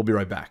right, we'll be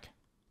right back.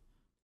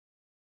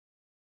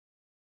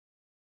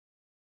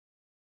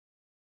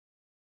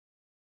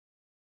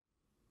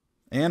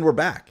 And we're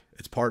back.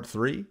 It's part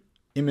 3,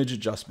 image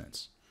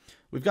adjustments.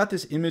 We've got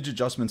this image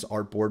adjustments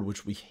artboard,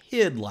 which we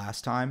hid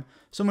last time.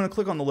 So I'm going to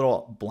click on the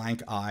little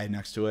blank eye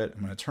next to it.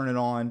 I'm going to turn it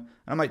on, and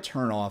I might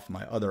turn off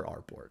my other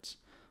artboards.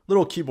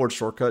 Little keyboard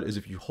shortcut is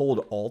if you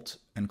hold Alt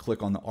and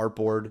click on the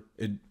artboard,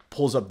 it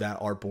pulls up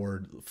that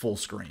artboard full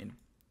screen,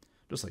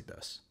 just like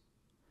this.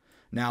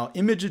 Now,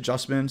 image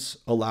adjustments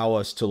allow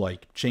us to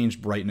like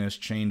change brightness,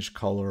 change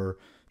color,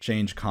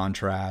 change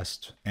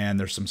contrast, and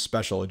there's some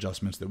special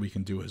adjustments that we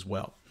can do as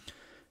well.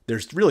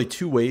 There's really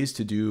 2 ways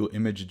to do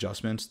image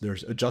adjustments.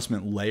 There's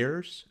adjustment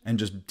layers and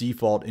just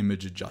default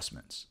image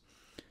adjustments.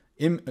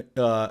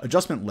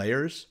 Adjustment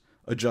layers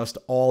adjust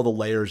all the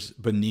layers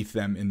beneath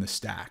them in the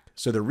stack.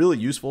 So they're really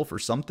useful for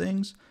some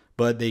things,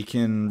 but they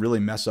can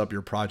really mess up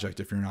your project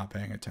if you're not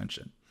paying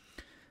attention.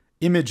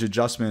 Image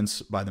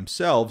adjustments by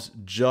themselves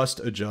just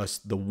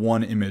adjust the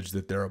one image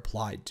that they're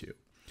applied to.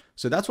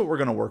 So that's what we're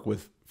going to work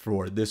with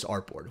for this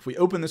artboard. If we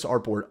open this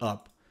artboard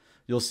up,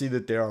 you'll see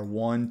that there are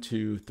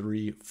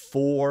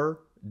 4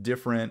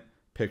 different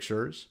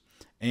pictures.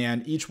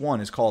 And each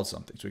one is called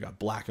something. So we got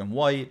black and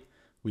white,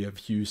 we have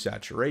hue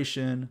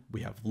saturation,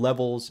 we have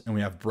levels, and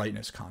we have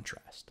brightness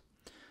contrast.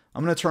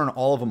 I'm going to turn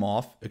all of them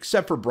off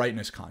except for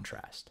brightness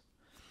contrast.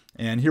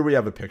 And here we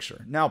have a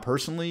picture. Now,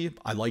 personally,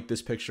 I like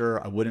this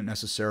picture. I wouldn't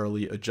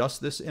necessarily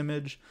adjust this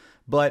image,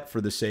 but for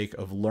the sake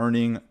of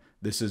learning,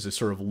 this is a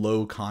sort of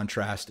low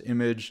contrast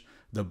image.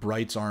 The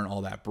brights aren't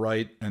all that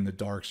bright and the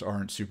darks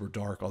aren't super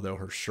dark, although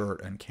her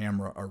shirt and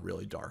camera are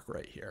really dark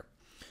right here.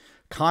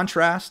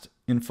 Contrast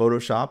in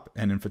Photoshop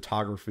and in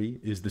photography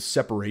is the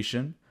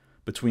separation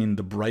between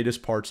the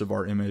brightest parts of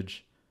our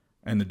image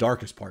and the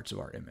darkest parts of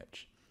our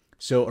image.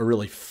 So a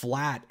really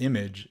flat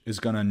image is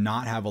going to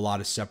not have a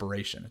lot of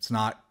separation. It's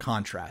not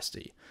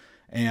contrasty.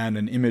 And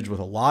an image with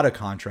a lot of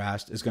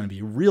contrast is going to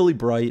be really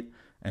bright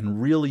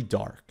and really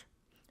dark.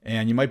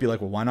 And you might be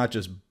like, well, why not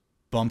just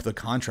bump the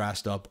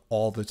contrast up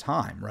all the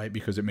time, right?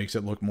 Because it makes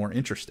it look more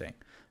interesting,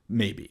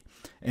 maybe.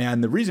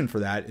 And the reason for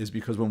that is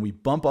because when we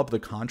bump up the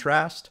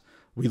contrast,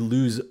 we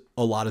lose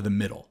a lot of the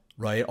middle,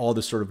 right? All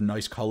the sort of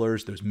nice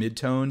colors, those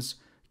midtones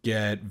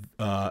get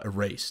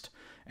erased.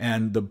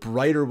 And the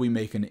brighter we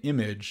make an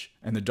image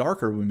and the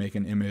darker we make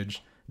an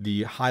image,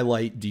 the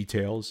highlight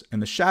details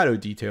and the shadow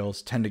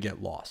details tend to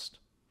get lost.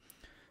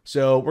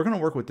 So we're going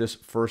to work with this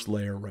first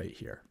layer right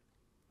here.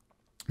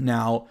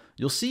 Now,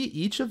 you'll see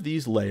each of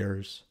these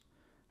layers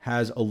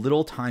has a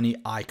little tiny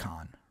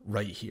icon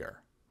right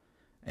here.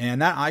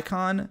 And that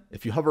icon,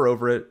 if you hover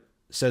over it,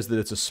 says that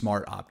it's a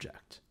smart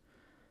object.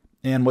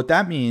 And what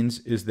that means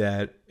is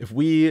that if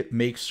we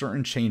make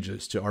certain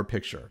changes to our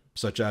picture,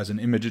 such as an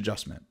image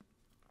adjustment,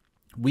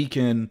 we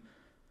can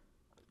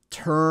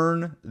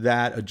turn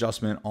that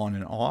adjustment on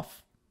and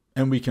off,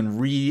 and we can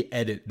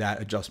re-edit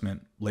that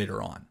adjustment later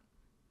on.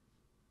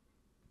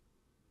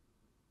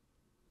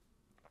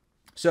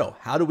 So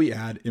how do we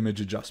add image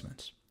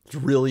adjustments? It's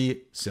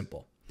really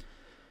simple.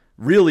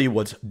 Really,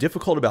 what's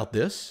difficult about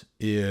this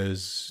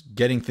is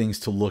getting things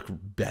to look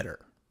better,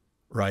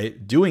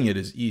 right? Doing it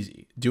is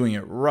easy. Doing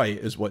it right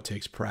is what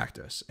takes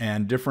practice.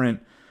 And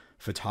different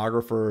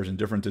photographers and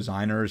different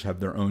designers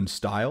have their own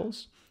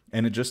styles.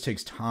 And it just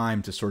takes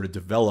time to sort of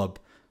develop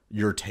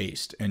your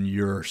taste and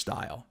your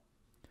style.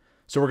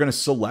 So we're going to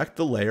select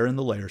the layer in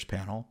the layers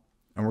panel,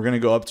 and we're going to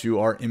go up to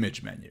our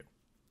image menu,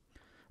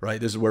 right?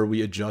 This is where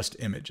we adjust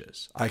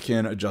images. I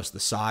can adjust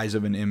the size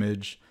of an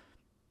image.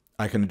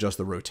 I can adjust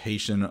the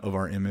rotation of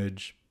our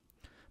image,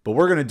 but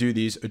we're going to do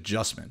these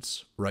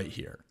adjustments right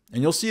here.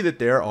 And you'll see that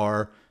there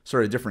are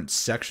sort of different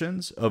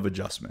sections of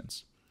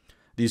adjustments.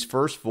 These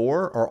first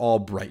four are all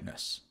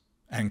brightness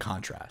and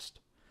contrast.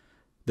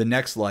 The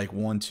next, like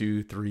 1,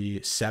 2,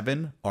 3,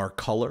 7 are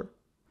color.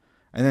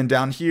 And then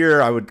down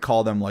here, I would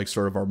call them like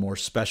sort of our more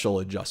special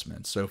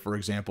adjustments. So for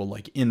example,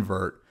 like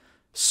invert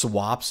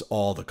swaps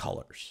all the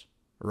colors,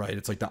 right?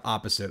 It's like the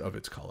opposite of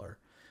its color.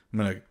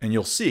 And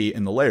you'll see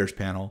in the layers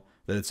panel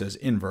that it says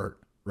invert,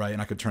 right?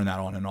 And I could turn that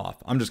on and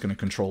off. I'm just going to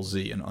Control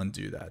Z and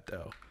undo that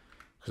though,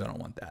 because I don't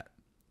want that.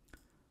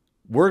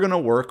 We're going to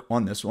work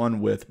on this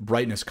one with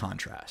brightness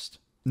contrast.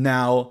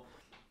 Now,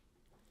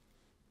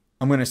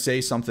 I'm going to say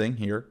something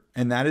here,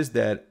 and that is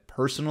that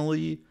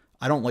personally,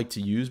 I don't like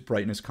to use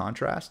brightness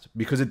contrast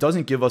because it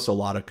doesn't give us a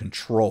lot of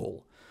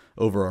control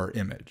over our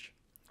image,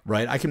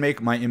 right? I can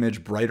make my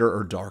image brighter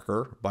or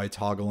darker by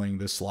toggling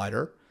this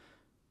slider.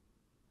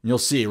 And you'll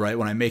see, right,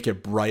 when I make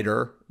it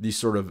brighter, these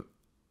sort of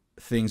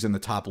things in the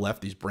top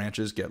left, these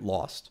branches get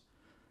lost.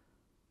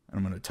 And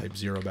I'm going to type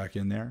 0 back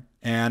in there.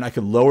 And I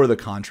can lower the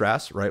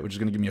contrast, right, which is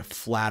going to give me a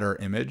flatter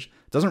image.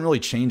 It doesn't really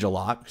change a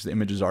lot because the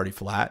image is already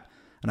flat.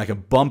 And I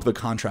can bump the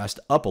contrast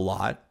up a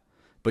lot.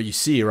 But you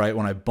see, right,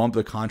 when I bump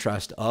the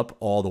contrast up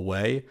all the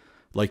way,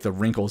 like the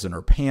wrinkles in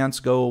her pants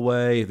go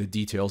away, the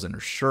details in her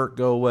shirt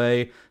go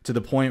away, to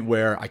the point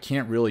where I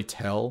can't really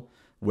tell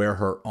where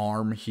her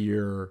arm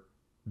here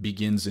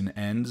begins and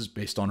ends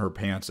based on her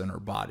pants and her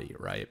body,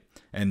 right?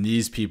 And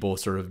these people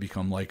sort of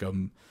become like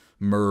a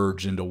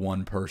merge into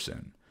one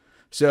person.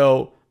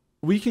 So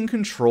we can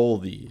control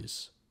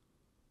these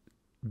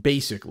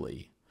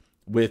basically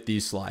with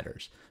these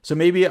sliders. So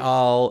maybe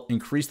I'll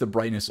increase the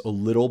brightness a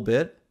little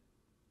bit,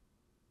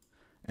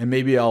 and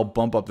maybe I'll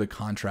bump up the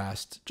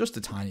contrast just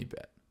a tiny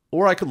bit.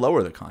 Or I could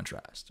lower the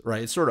contrast,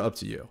 right? It's sort of up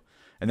to you.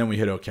 And then we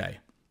hit OK.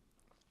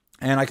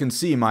 And I can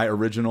see my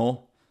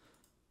original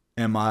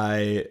and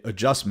my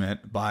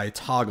adjustment by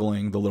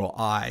toggling the little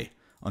eye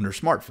under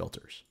Smart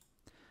Filters.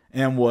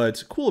 And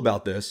what's cool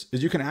about this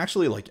is you can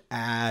actually like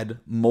add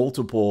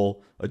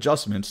multiple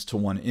adjustments to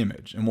one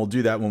image. And we'll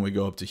do that when we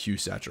go up to hue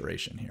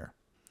saturation here.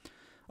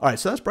 All right,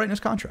 so that's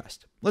brightness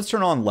contrast. Let's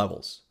turn on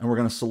levels, and we're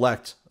going to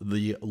select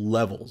the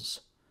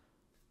levels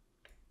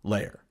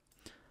layer.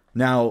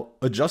 Now,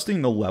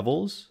 adjusting the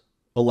levels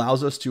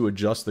allows us to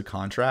adjust the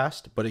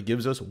contrast, but it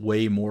gives us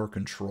way more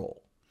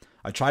control.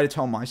 I try to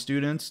tell my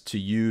students to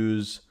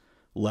use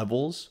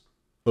levels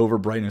over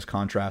brightness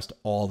contrast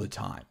all the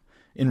time.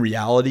 In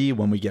reality,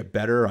 when we get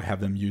better, I have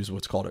them use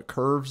what's called a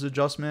curves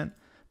adjustment.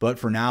 But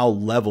for now,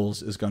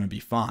 levels is going to be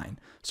fine.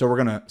 So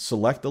we're going to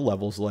select the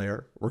levels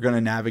layer. We're going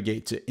to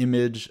navigate to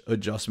image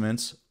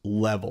adjustments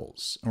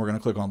levels. And we're going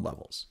to click on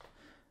levels.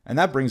 And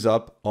that brings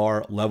up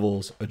our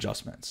levels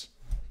adjustments.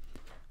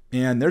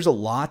 And there's a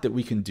lot that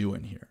we can do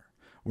in here.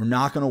 We're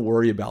not going to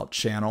worry about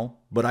channel,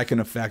 but I can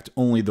affect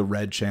only the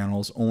red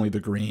channels, only the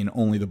green,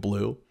 only the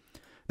blue.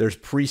 There's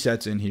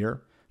presets in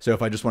here. So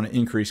if I just want to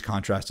increase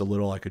contrast a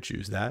little, I could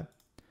choose that.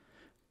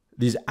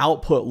 These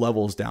output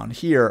levels down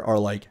here are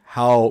like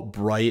how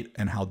bright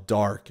and how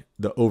dark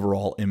the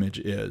overall image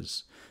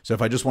is. So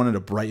if I just wanted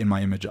to brighten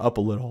my image up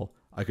a little,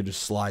 I could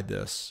just slide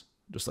this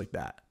just like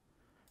that,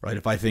 right?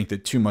 If I think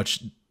that too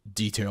much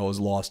detail is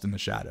lost in the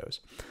shadows.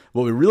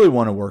 What we really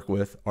want to work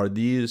with are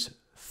these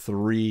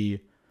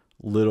three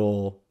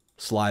little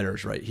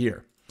sliders right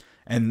here.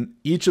 And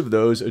each of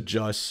those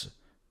adjusts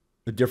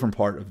a different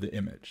part of the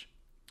image.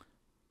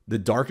 The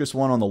darkest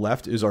one on the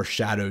left is our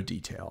shadow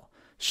detail.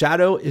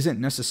 Shadow isn't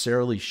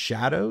necessarily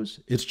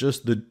shadows, it's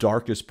just the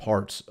darkest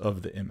parts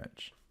of the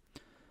image.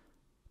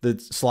 The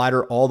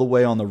slider all the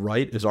way on the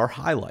right is our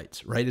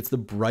highlights, right? It's the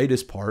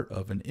brightest part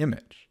of an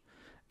image.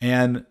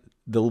 And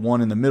the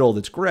one in the middle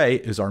that's gray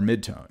is our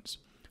midtones.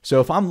 So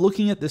if I'm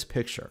looking at this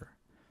picture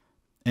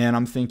and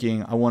I'm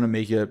thinking I want to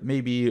make it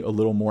maybe a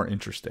little more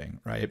interesting,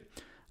 right?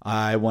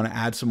 I want to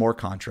add some more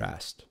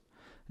contrast.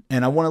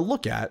 And I want to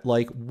look at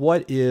like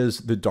what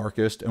is the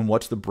darkest and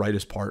what's the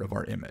brightest part of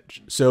our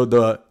image. So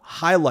the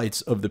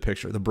highlights of the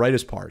picture, the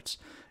brightest parts,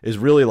 is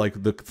really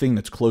like the thing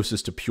that's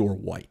closest to pure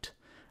white.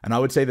 And I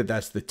would say that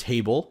that's the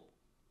table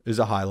is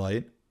a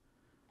highlight.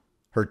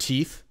 Her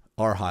teeth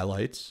are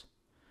highlights.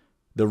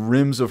 The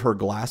rims of her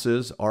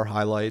glasses are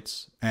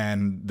highlights.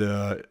 And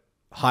the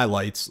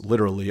highlights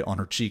literally on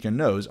her cheek and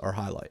nose are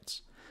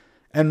highlights.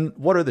 And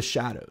what are the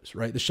shadows,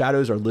 right? The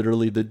shadows are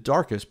literally the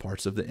darkest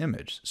parts of the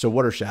image. So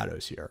what are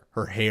shadows here?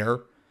 Her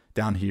hair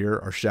down here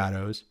are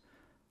shadows.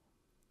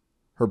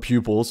 Her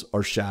pupils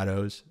are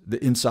shadows.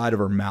 The inside of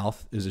her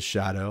mouth is a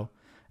shadow.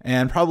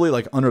 And probably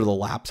like under the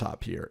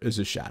laptop here is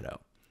a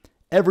shadow.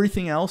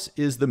 Everything else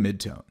is the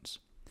midtones.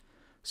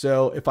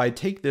 So if I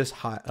take this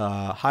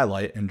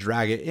highlight and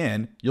drag it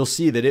in, you'll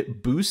see that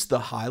it boosts the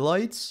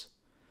highlights,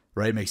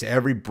 right? It makes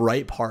every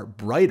bright part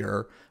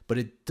brighter, but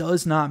it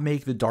does not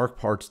make the dark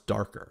parts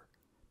darker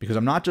because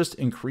I'm not just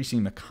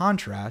increasing the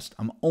contrast,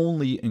 I'm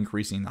only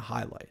increasing the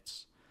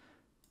highlights.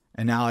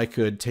 And now I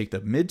could take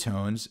the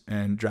midtones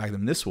and drag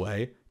them this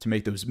way to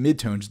make those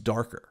midtones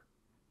darker.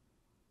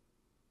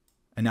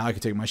 And now I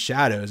could take my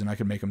shadows and I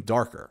can make them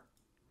darker,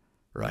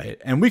 right?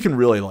 And we can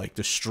really like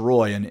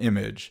destroy an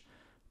image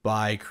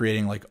by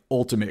creating like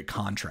ultimate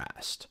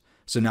contrast.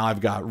 So now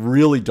I've got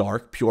really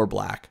dark, pure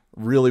black,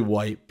 really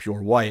white,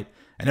 pure white,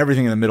 and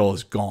everything in the middle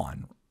is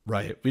gone,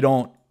 right? We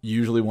don't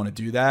usually want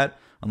to do that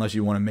unless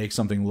you want to make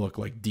something look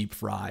like deep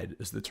fried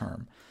is the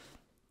term.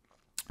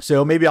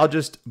 So maybe I'll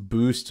just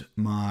boost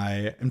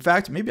in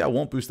fact, maybe I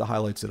won't boost the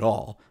highlights at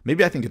all.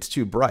 Maybe I think it's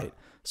too bright.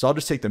 So I'll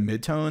just take the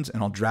midtones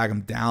and I'll drag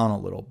them down a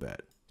little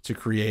bit to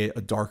create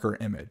a darker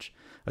image.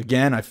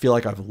 Again, I feel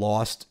like I've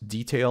lost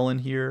detail in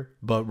here,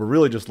 but we're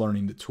really just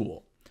learning the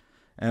tool.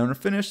 And we're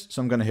finished,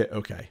 so I'm going to hit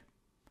OK.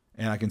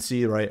 And I can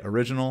see, right,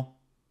 original,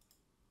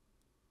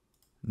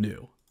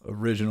 new,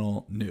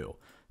 original, new.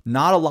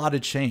 Not a lot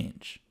of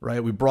change,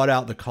 right? We brought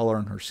out the color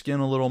in her skin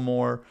a little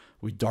more.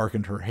 We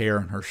darkened her hair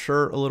and her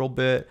shirt a little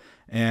bit.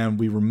 And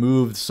we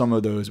removed some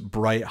of those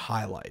bright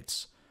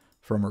highlights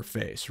from her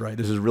face, right?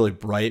 This is really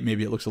bright.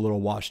 Maybe it looks a little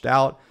washed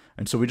out.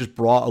 And so we just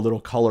brought a little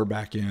color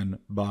back in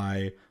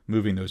by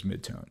moving those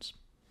midtones.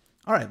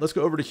 All right, let's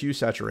go over to hue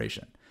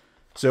saturation.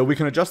 So we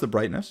can adjust the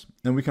brightness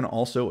and we can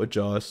also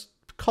adjust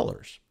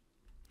colors.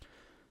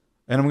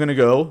 And I'm going to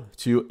go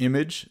to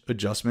image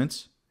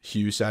adjustments,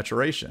 hue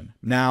saturation.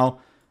 Now,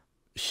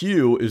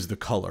 hue is the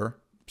color.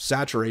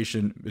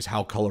 Saturation is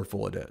how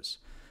colorful it is.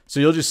 So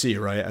you'll just see,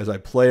 right, as I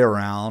play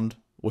around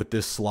with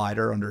this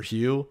slider under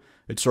hue,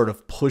 it sort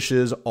of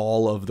pushes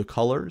all of the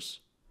colors.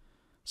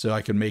 So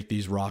I can make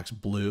these rocks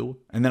blue,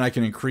 and then I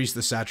can increase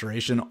the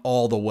saturation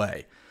all the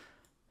way.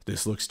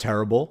 This looks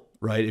terrible,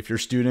 right? If your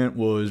student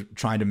was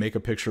trying to make a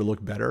picture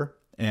look better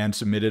and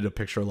submitted a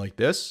picture like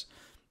this,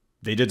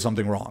 they did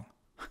something wrong.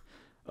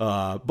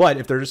 But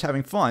if they're just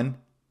having fun,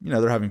 you know,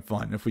 they're having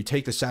fun. If we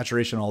take the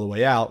saturation all the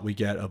way out, we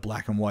get a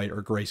black and white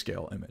or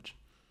grayscale image.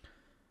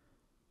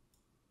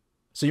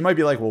 So you might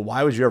be like, well,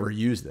 why would you ever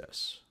use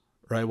this,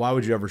 right? Why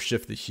would you ever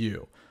shift the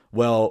hue?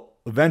 Well,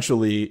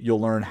 eventually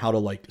you'll learn how to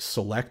like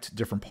select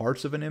different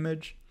parts of an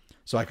image.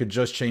 So I could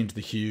just change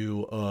the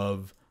hue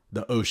of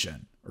the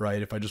ocean,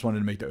 right? If I just wanted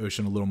to make the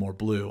ocean a little more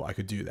blue, I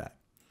could do that.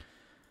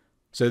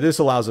 So this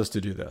allows us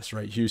to do this,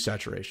 right? Hue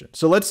saturation.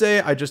 So let's say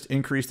I just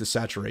increase the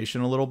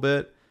saturation a little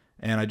bit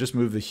and I just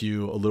move the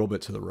hue a little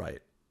bit to the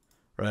right,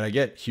 right? I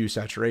get hue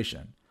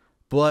saturation.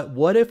 But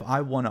what if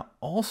I want to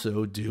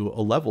also do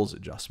a levels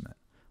adjustment,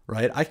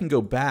 right? I can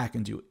go back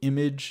and do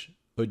image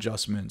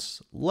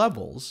adjustments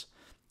levels.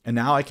 And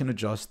now I can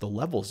adjust the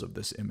levels of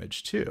this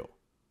image too.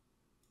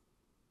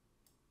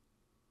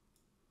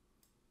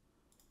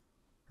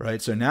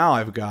 Right, so now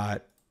I've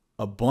got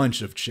a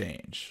bunch of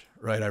change,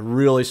 right? I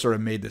really sort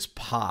of made this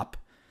pop,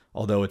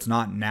 although it's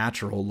not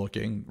natural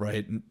looking,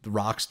 right? The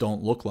rocks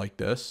don't look like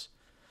this.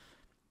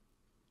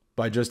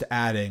 by just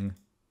adding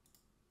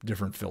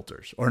different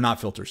filters, or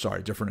not filters,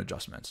 sorry, different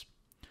adjustments.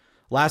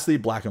 Lastly,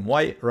 black and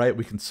white, right?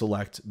 We can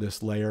select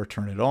this layer,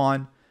 turn it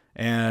on,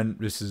 and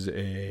this is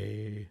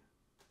a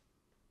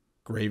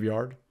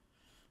graveyard.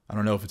 I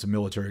don't know if it's a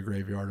military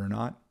graveyard or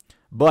not,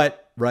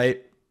 but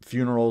right,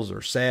 funerals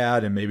are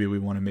sad, and maybe we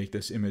want to make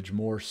this image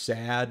more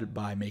sad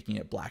by making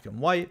it black and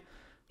white.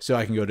 So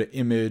I can go to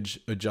image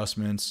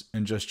adjustments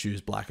and just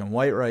choose black and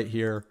white right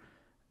here,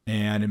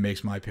 and it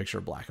makes my picture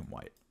black and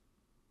white,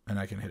 and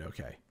I can hit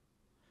OK.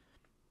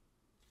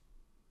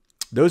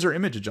 Those are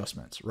image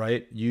adjustments,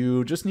 right?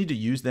 You just need to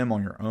use them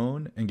on your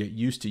own and get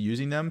used to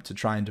using them to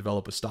try and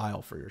develop a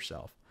style for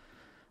yourself.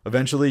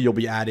 Eventually, you'll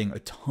be adding a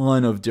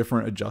ton of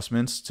different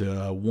adjustments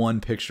to one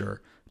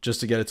picture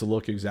just to get it to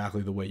look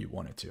exactly the way you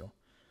want it to.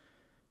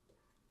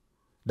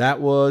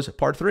 That was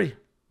part 3.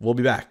 We'll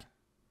be back.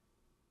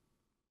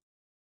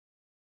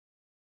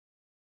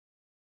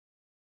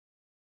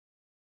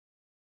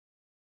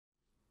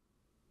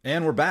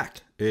 And we're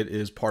back. It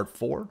is part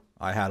 4.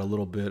 I had a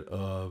little bit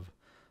of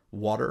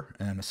water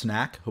and a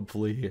snack.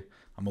 Hopefully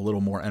I'm a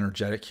little more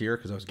energetic here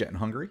because I was getting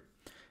hungry.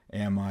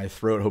 And my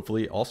throat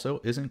hopefully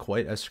also isn't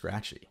quite as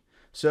scratchy.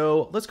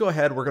 So let's go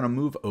ahead. We're going to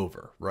move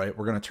over, right?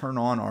 We're going to turn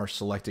on our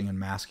selecting and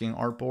masking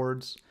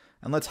artboards,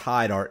 and let's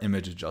hide our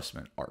image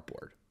adjustment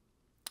artboard.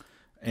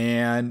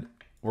 And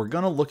we're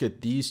going to look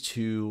at these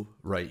two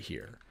right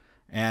here.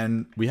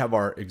 And we have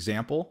our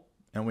example,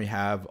 and we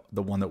have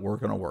the one that we're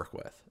going to work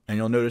with. And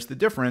you'll notice the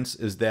difference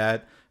is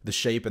that the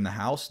shape and the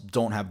house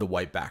don't have the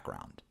white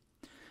background.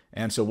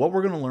 And so what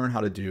we're going to learn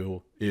how to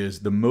do is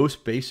the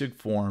most basic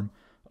form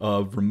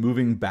of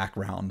removing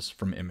backgrounds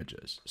from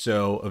images.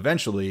 So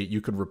eventually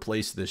you could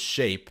replace this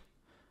shape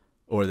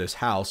or this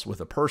house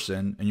with a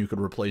person, and you could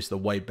replace the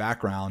white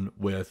background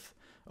with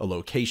a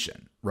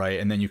location, right?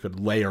 And then you could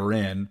layer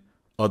in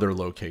other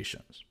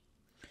locations.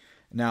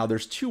 Now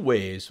there's two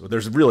ways, well,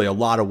 there's really a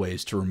lot of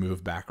ways to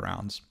remove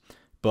backgrounds,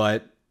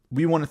 but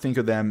we want to think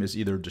of them as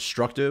either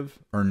destructive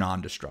or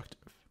non-destructive.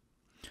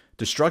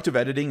 Destructive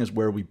editing is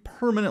where we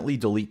permanently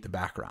delete the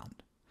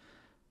background.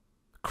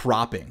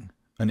 Cropping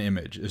an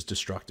image is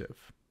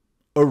destructive.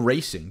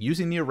 Erasing,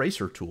 using the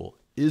eraser tool,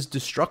 is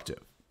destructive.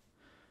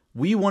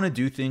 We want to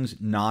do things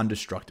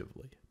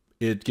non-destructively.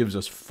 It gives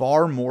us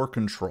far more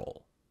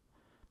control.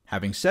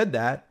 Having said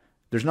that,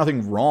 there's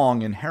nothing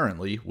wrong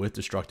inherently with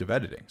destructive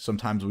editing.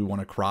 Sometimes we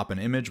want to crop an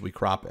image, we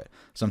crop it.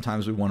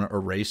 Sometimes we want to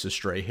erase a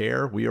stray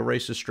hair, we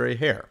erase a stray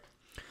hair.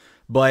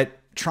 But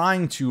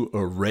trying to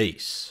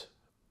erase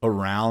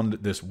around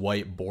this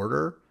white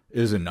border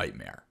is a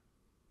nightmare,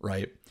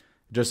 right?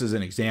 Just as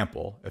an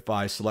example, if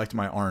I select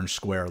my orange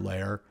square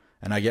layer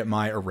and I get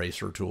my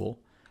eraser tool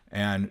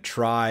and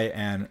try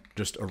and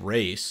just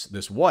erase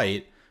this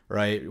white,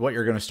 right? What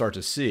you're going to start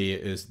to see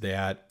is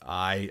that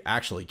I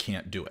actually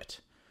can't do it.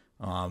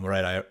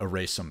 Right, I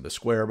erased some of the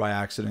square by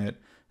accident.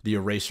 The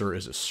eraser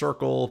is a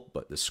circle,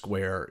 but the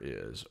square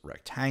is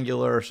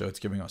rectangular, so it's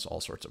giving us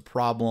all sorts of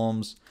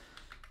problems,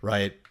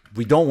 right?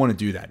 We don't want to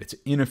do that. It's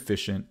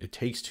inefficient, it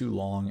takes too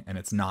long, and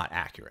it's not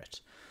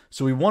accurate.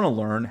 So we want to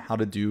learn how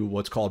to do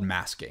what's called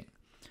masking.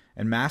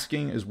 And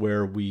masking is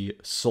where we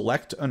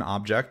select an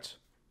object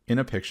in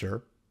a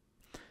picture,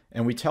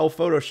 and we tell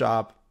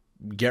Photoshop,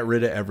 get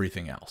rid of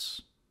everything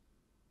else.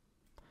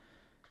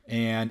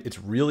 And it's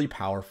really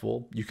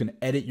powerful. You can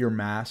edit your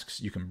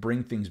masks, you can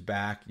bring things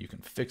back, you can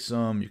fix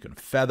them, you can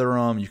feather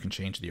them, you can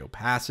change the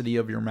opacity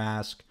of your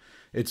mask.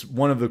 It's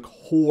one of the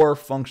core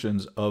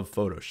functions of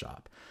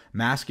Photoshop.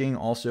 Masking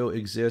also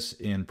exists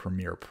in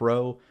Premiere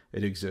Pro,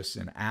 it exists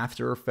in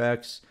After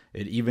Effects,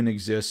 it even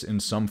exists in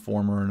some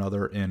form or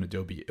another in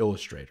Adobe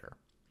Illustrator.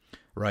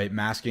 Right?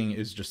 Masking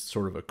is just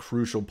sort of a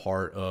crucial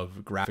part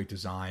of graphic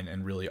design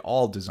and really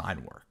all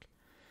design work.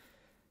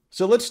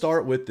 So let's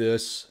start with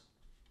this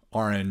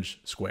orange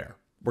square.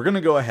 We're going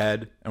to go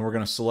ahead and we're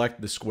going to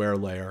select the square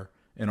layer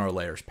in our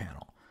layers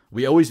panel.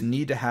 We always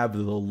need to have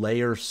the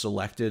layer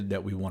selected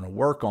that we want to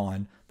work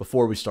on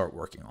before we start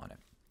working on it.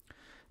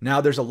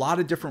 Now, there's a lot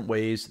of different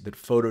ways that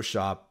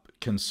Photoshop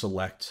can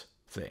select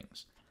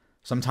things.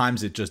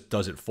 Sometimes it just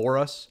does it for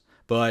us,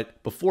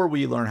 but before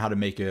we learn how to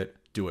make it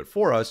do it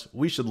for us,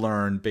 we should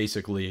learn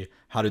basically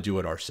how to do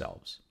it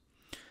ourselves.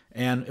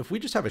 And if we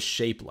just have a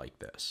shape like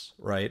this,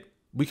 right,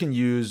 we can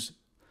use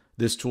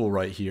this tool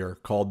right here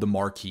called the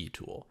marquee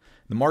tool.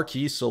 The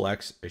marquee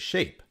selects a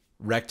shape,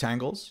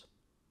 rectangles,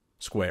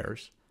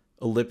 squares,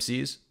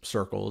 ellipses,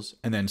 circles,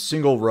 and then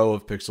single row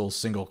of pixels,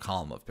 single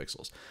column of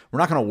pixels. We're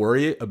not going to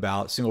worry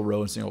about single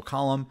row and single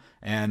column.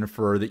 And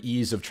for the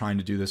ease of trying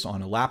to do this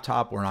on a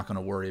laptop, we're not going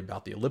to worry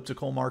about the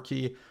elliptical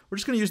marquee. We're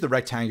just going to use the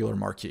rectangular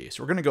marquee.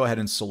 So we're going to go ahead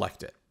and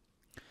select it.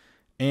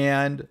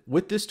 And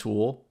with this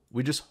tool,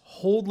 we just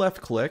hold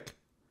left click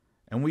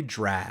and we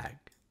drag.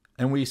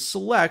 And we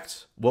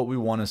select what we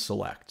want to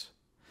select.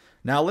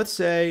 Now, let's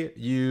say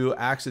you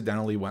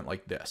accidentally went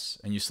like this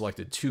and you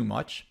selected too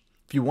much.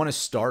 If you want to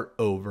start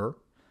over,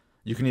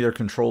 you can either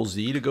Control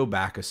Z to go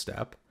back a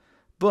step,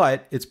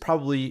 but it's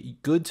probably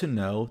good to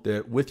know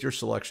that with your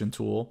selection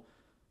tool,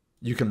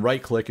 you can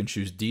right click and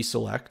choose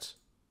deselect,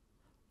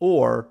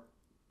 or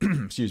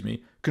excuse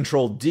me,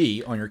 Control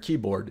D on your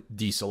keyboard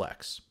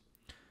deselects.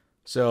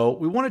 So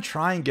we want to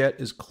try and get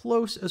as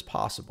close as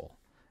possible.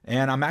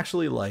 And I'm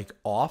actually like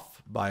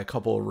off by a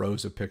couple of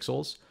rows of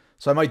pixels.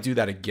 So I might do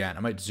that again.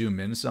 I might zoom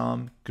in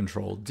some,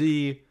 Control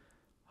D,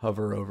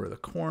 hover over the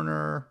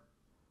corner,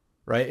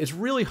 right? It's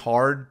really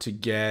hard to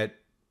get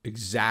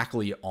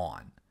exactly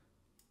on,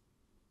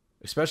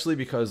 especially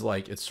because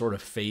like it sort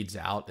of fades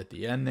out at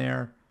the end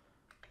there.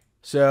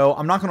 So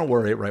I'm not going to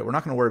worry, right? We're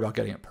not going to worry about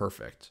getting it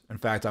perfect. In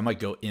fact, I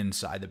might go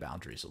inside the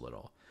boundaries a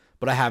little,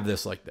 but I have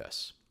this like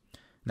this.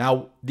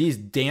 Now, these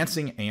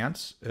dancing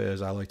ants,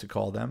 as I like to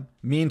call them,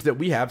 means that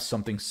we have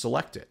something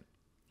selected.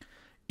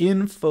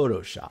 In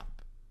Photoshop,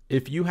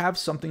 if you have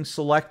something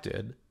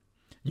selected,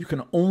 you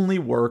can only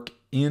work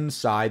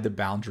inside the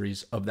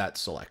boundaries of that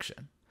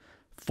selection.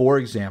 For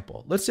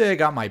example, let's say I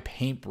got my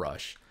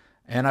paintbrush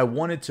and I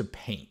wanted to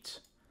paint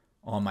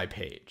on my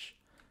page.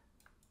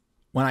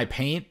 When I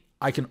paint,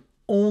 I can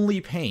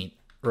only paint,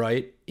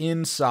 right,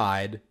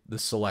 inside the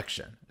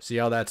selection. See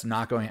how that's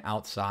not going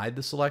outside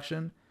the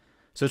selection?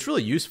 So it's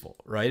really useful,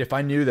 right? If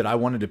I knew that I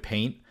wanted to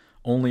paint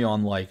only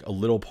on like a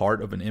little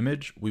part of an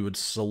image, we would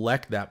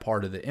select that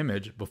part of the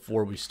image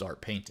before we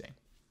start painting.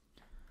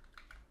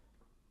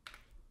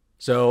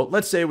 So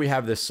let's say we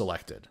have this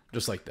selected,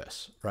 just like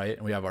this, right?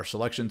 And we have our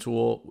selection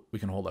tool. We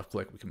can hold left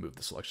click. We can move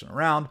the selection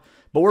around,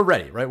 but we're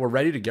ready, right? We're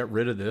ready to get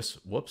rid of this,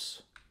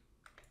 whoops,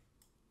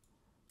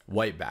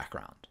 white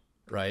background,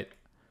 right?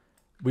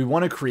 We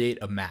want to create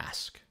a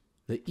mask.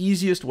 The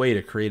easiest way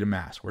to create a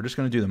mask, we're just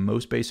going to do the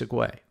most basic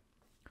way,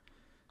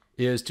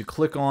 is to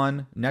click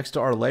on next to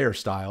our layer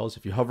styles.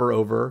 If you hover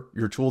over,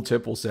 your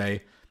tooltip will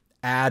say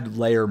add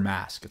layer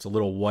mask. It's a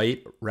little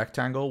white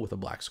rectangle with a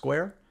black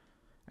square.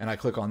 And I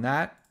click on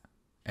that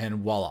and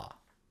voila,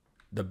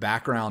 the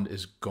background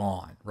is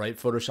gone, right?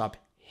 Photoshop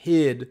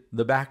hid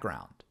the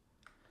background.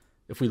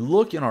 If we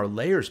look in our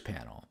layers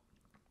panel,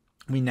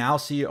 we now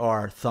see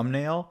our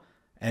thumbnail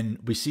and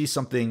we see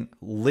something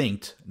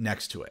linked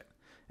next to it.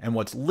 And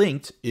what's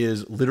linked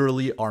is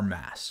literally our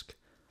mask.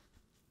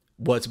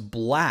 What's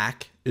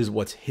black is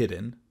what's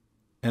hidden,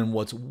 and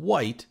what's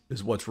white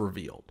is what's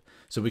revealed.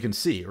 So we can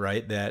see,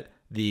 right, that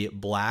the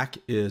black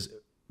is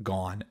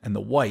gone and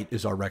the white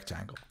is our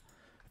rectangle.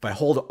 If I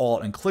hold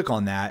Alt and click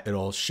on that,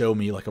 it'll show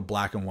me like a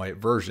black and white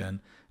version,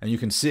 and you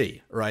can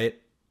see,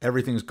 right,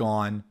 everything's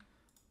gone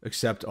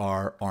except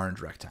our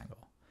orange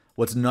rectangle.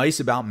 What's nice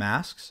about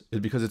masks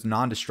is because it's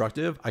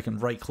non-destructive, I can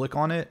right click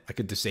on it, I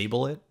could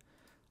disable it,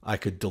 I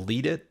could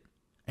delete it,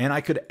 and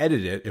I could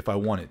edit it if I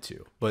wanted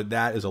to, but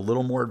that is a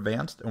little more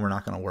advanced and we're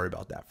not going to worry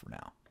about that for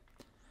now.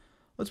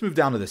 Let's move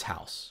down to this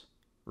house,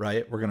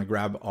 right? We're going to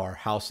grab our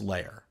house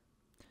layer.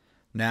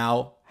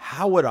 Now,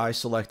 how would I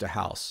select a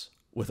house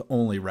with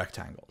only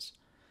rectangles?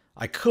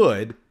 I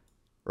could,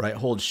 right,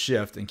 hold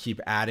shift and keep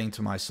adding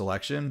to my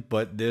selection,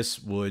 but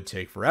this would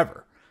take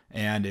forever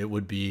and it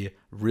would be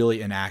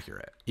really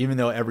inaccurate. Even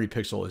though every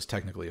pixel is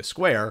technically a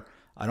square,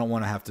 I don't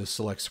want to have to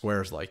select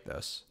squares like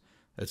this.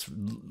 It's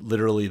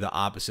literally the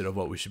opposite of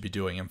what we should be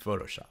doing in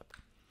Photoshop.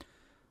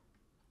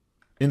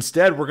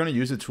 Instead, we're going to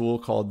use a tool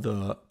called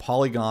the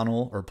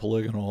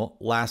polygonal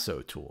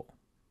lasso tool.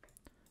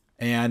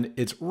 And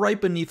it's right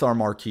beneath our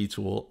marquee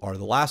tool are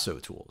the lasso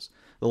tools.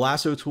 The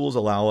lasso tools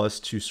allow us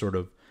to sort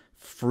of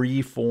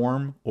free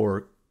form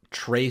or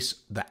trace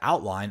the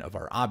outline of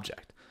our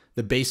object.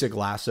 The basic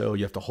lasso,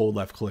 you have to hold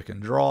left click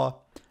and draw.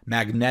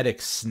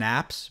 Magnetic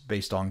snaps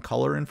based on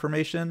color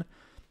information.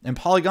 And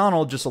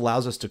polygonal just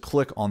allows us to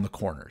click on the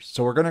corners.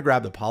 So we're going to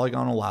grab the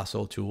polygonal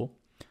lasso tool,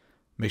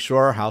 make sure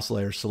our house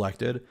layer is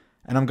selected,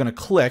 and I'm going to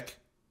click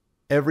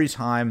every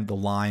time the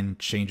line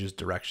changes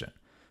direction.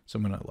 So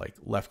I'm going to like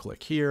left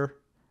click here,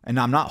 and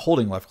now I'm not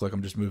holding left click,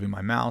 I'm just moving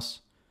my mouse.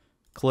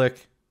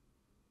 Click,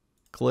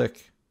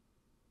 click,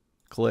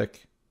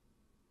 click,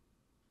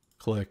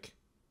 click,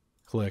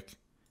 click,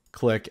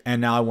 click, and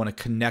now I want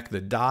to connect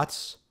the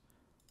dots.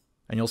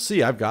 And you'll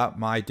see I've got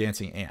my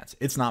dancing ants.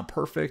 It's not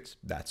perfect,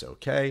 that's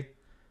okay.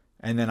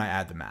 And then I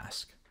add the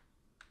mask.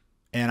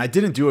 And I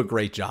didn't do a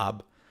great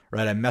job,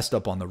 right? I messed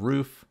up on the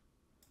roof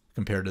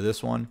compared to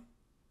this one.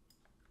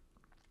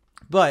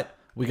 But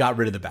we got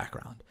rid of the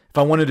background. If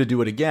I wanted to do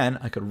it again,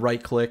 I could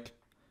right click,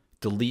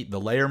 delete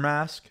the layer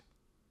mask.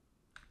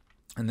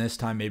 And this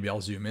time maybe I'll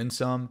zoom in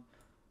some.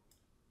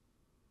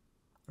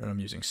 And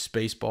I'm using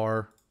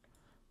spacebar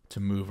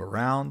to move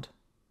around.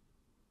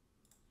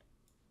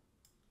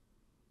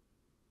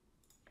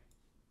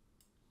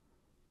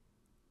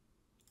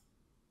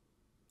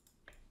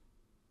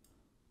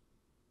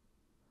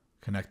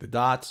 Connect the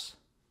dots,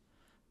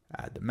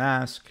 add the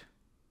mask.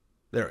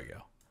 There we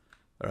go.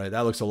 All right,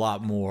 that looks a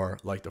lot more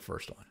like the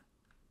first one.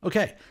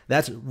 Okay,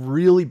 that's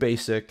really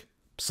basic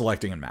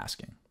selecting and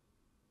masking.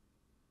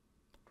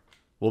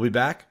 We'll be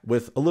back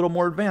with a little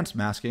more advanced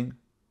masking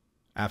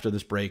after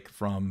this break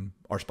from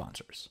our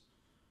sponsors.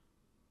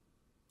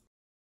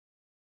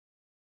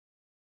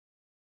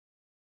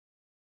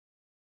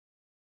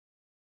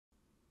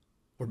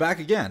 We're back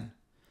again.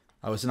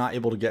 I was not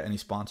able to get any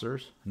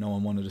sponsors. No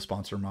one wanted to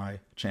sponsor my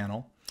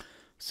channel.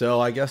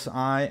 So I guess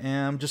I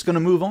am just going to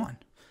move on.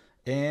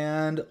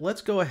 And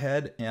let's go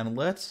ahead and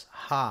let's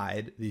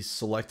hide these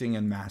selecting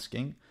and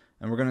masking.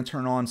 And we're going to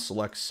turn on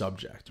select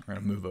subject. We're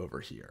going to move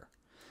over here.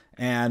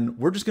 And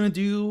we're just going to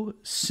do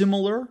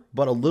similar,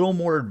 but a little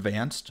more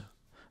advanced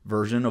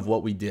version of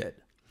what we did.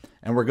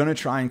 And we're going to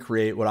try and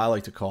create what I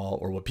like to call,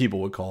 or what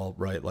people would call,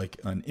 right, like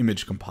an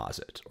image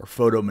composite or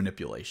photo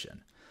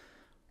manipulation.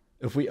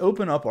 If we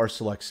open up our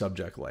select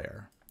subject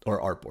layer,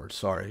 or artboard,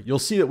 sorry, you'll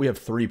see that we have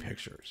 3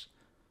 pictures.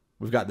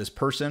 We've got this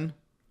person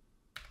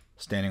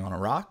standing on a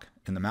rock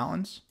in the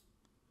mountains.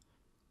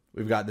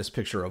 We've got this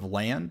picture of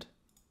land,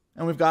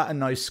 and we've got a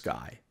nice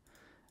sky.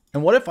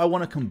 And what if I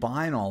want to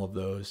combine all of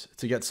those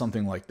to get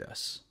something like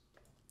this,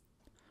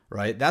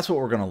 right? That's what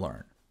we're going to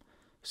learn.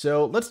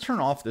 So let's turn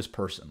off this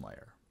person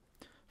layer.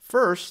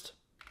 First,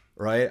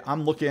 right,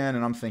 I'm looking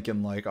and I'm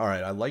thinking like, all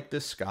right, I like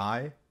this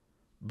sky,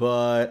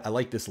 but I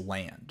like this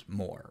land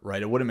more,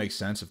 right? It wouldn't make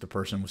sense if the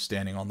person was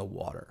standing on the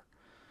water.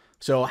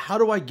 So how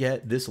do I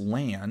get this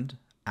land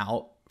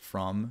out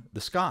from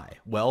the sky?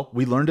 Well,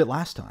 we learned it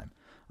last time.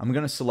 I'm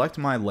going to select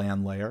my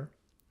land layer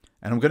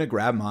and I'm going to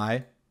grab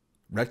my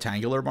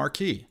rectangular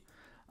marquee.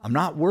 I'm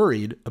not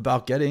worried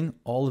about getting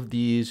all of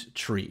these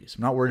trees.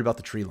 I'm not worried about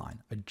the tree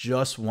line. I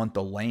just want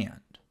the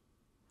land.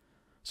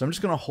 So I'm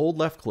just going to hold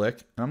left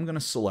click and I'm going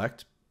to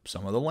select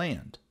some of the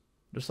land,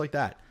 just like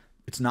that.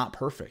 It's not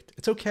perfect.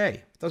 It's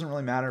okay. It doesn't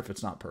really matter if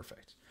it's not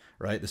perfect,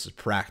 right? This is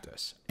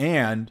practice.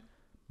 And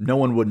no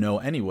one would know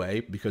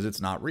anyway because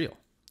it's not real.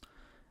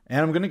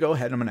 And I'm going to go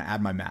ahead and I'm going to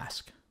add my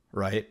mask,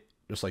 right?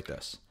 Just like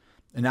this.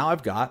 And now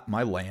I've got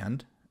my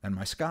land and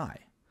my sky.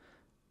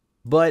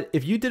 But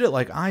if you did it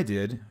like I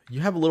did,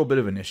 you have a little bit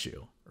of an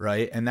issue,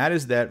 right? And that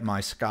is that my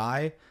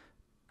sky,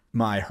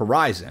 my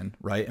horizon,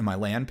 right, in my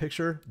land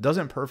picture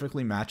doesn't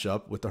perfectly match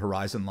up with the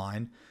horizon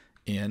line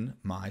in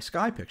my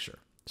sky picture.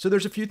 So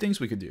there's a few things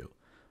we could do.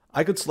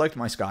 I could select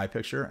my sky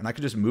picture and I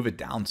could just move it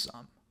down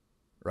some,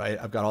 right?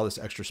 I've got all this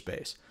extra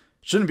space.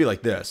 It shouldn't be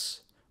like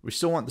this. We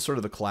still want the sort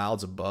of the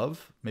clouds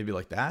above, maybe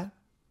like that.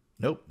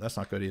 Nope, that's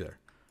not good either.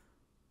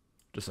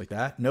 Just like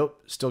that.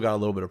 Nope, still got a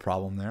little bit of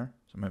problem there.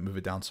 So I might move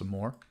it down some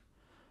more.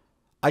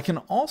 I can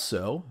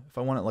also, if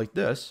I want it like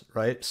this,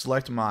 right,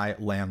 select my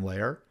land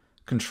layer,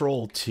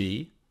 Control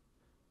T,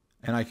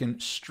 and I can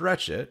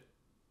stretch it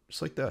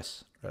just like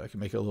this. Right? I can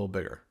make it a little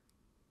bigger.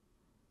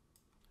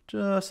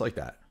 Just like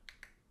that.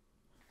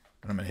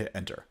 And I'm going to hit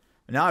enter.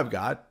 And now I've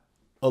got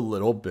a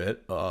little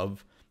bit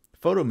of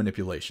photo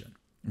manipulation.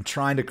 I'm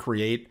trying to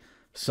create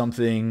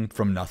something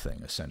from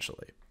nothing,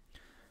 essentially.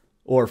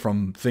 Or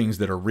from things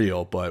that are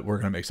real, but we're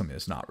going to make something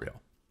that's not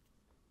real.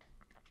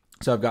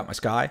 So I've got my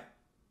sky.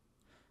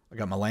 I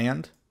got my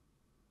land.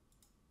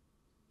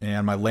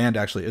 And my land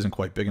actually isn't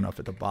quite big enough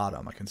at the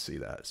bottom. I can see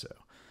that. So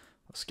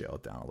I'll scale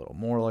it down a little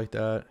more like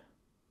that.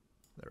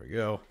 There we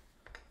go.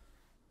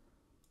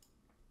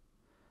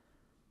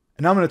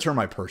 And now I'm going to turn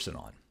my person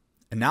on.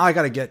 And now I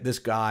got to get this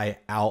guy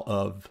out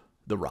of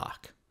the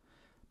rock.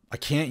 I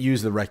can't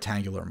use the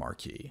rectangular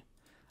marquee.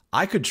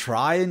 I could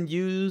try and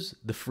use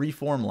the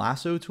freeform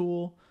lasso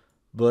tool,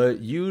 but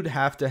you'd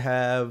have to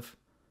have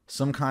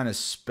some kind of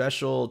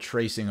special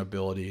tracing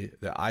ability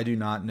that I do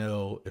not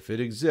know if it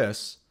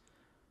exists,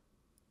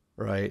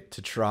 right,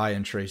 to try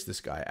and trace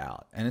this guy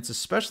out. And it's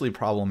especially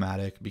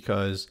problematic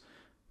because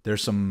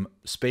there's some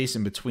space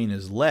in between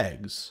his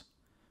legs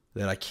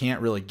that I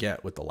can't really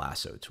get with the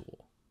lasso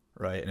tool,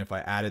 right? And if I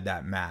added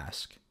that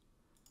mask,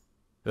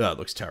 it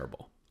looks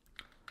terrible.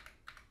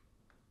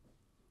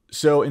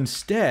 So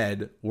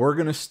instead, we're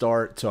going to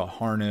start to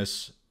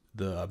harness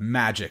the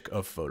magic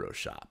of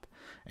Photoshop.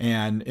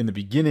 And in the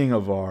beginning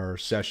of our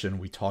session,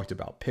 we talked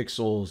about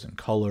pixels and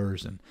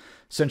colors, and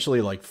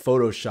essentially like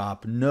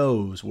Photoshop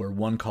knows where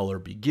one color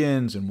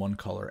begins and one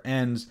color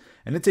ends.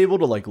 And it's able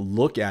to like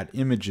look at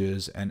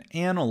images and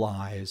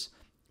analyze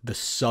the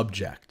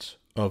subject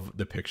of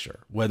the picture,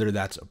 whether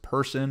that's a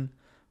person,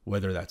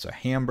 whether that's a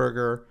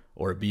hamburger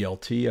or a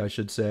BLT, I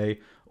should say,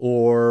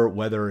 or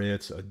whether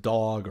it's a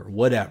dog or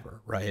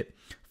whatever, right?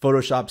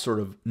 Photoshop sort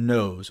of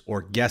knows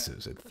or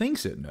guesses, it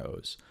thinks it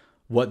knows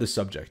what the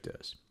subject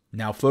is.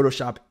 Now,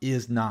 Photoshop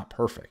is not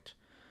perfect.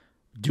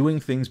 Doing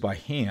things by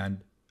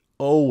hand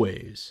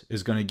always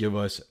is going to give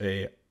us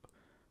a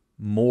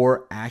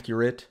more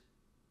accurate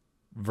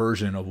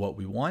version of what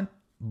we want.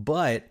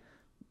 But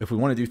if we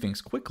want to do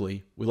things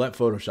quickly, we let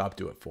Photoshop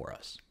do it for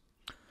us.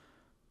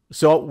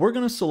 So we're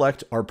going to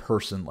select our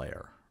person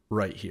layer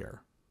right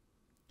here.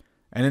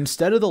 And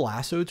instead of the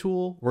lasso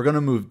tool, we're going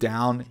to move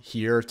down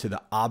here to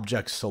the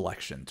object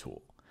selection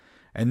tool.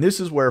 And this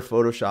is where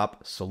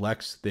Photoshop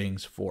selects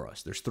things for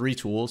us. There's 3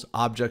 tools: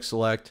 object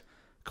select,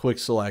 quick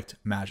select,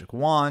 magic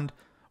wand.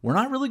 We're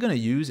not really going to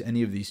use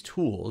any of these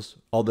tools,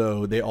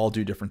 although they all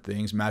do different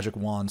things. Magic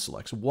wand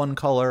selects one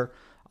color,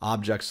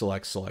 object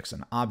select selects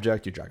an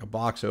object, you drag a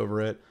box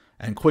over it,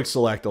 and quick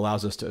select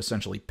allows us to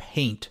essentially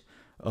paint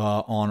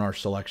on our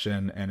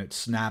selection, and it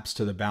snaps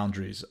to the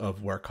boundaries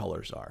of where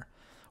colors are.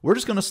 We're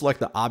just going to select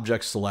the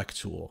object select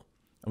tool,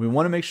 and we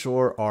want to make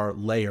sure our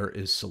layer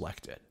is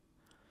selected.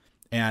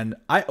 And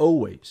I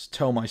always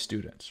tell my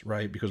students,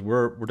 right, because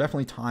we're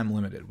definitely time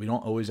limited. We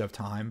don't always have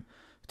time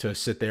to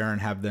sit there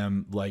and have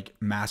them like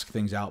mask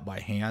things out by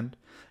hand.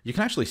 You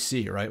can actually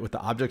see, right, with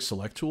the object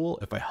select tool,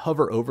 if I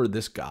hover over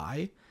this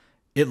guy,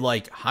 it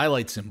like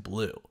highlights in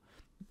blue.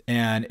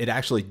 And it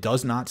actually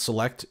does not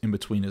select in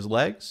between his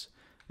legs.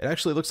 It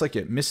actually looks like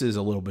it misses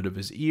a little bit of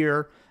his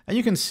ear. And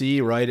you can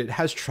see, right, it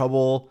has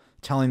trouble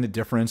telling the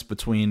difference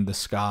between the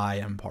sky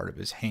and part of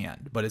his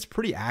hand, but it's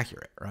pretty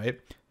accurate, right?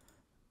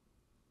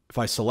 If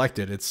I select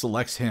it, it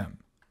selects him.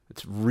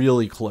 It's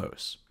really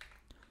close.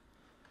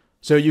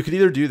 So you could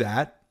either do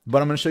that,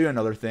 but I'm going to show you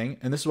another thing.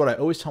 And this is what I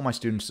always tell my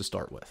students to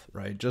start with,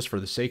 right? Just for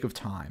the sake of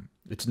time.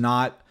 It's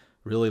not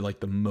really like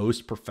the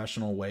most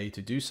professional way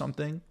to do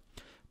something,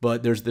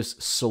 but there's this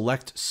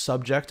select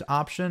subject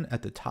option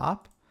at the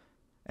top,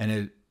 and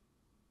it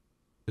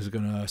is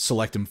going to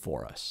select him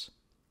for us.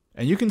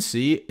 And you can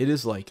see it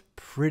is like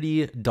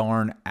pretty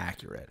darn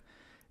accurate.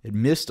 It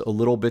missed a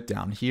little bit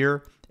down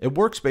here. It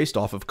works based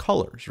off of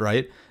colors,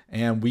 right?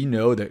 And we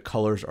know that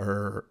colors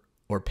are,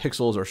 or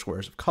pixels are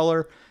squares of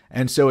color.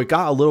 And so it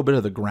got a little bit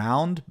of the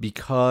ground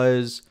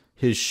because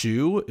his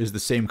shoe is the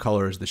same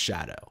color as the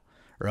shadow,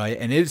 right?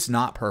 And it's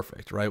not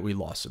perfect, right? We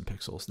lost some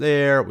pixels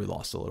there. We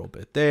lost a little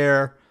bit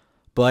there,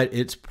 but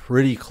it's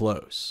pretty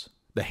close.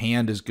 The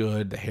hand is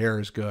good. The hair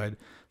is good.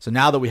 So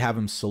now that we have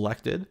him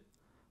selected,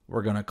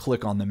 we're going to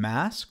click on the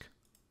mask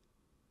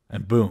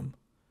and boom,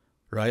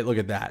 right? Look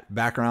at that.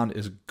 Background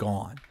is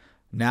gone.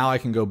 Now I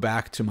can go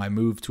back to my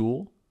move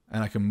tool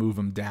and I can move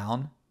him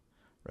down,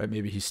 right?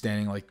 Maybe he's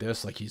standing like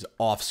this, like he's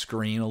off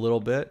screen a little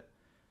bit.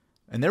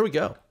 And there we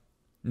go.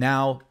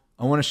 Now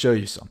I want to show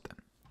you something.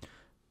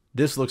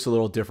 This looks a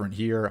little different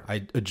here.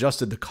 I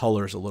adjusted the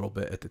colors a little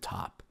bit at the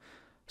top.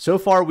 So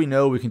far we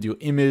know we can do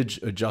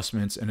image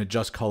adjustments and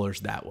adjust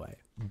colors that way.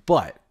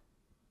 But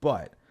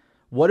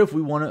what if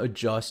we want to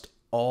adjust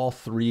all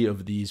three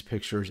of these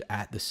pictures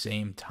at the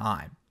same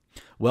time?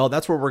 Well,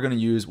 that's where we're going to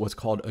use what's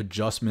called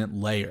adjustment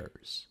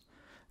layers.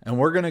 And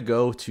we're going to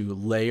go to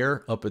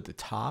layer up at the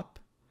top,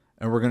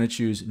 and we're going to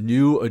choose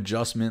new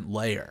adjustment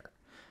layer.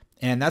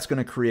 And that's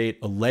going to create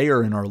a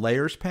layer in our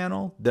layers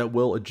panel that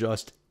will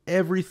adjust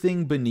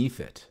everything beneath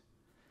it.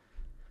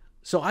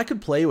 So I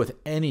could play with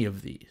any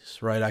of these,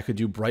 right? I could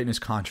do brightness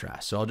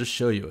contrast. So I'll just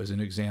show you as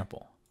an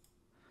example.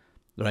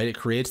 Right? It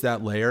creates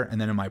that layer, and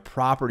then in my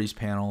properties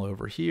panel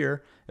over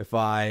here, if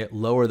I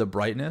lower the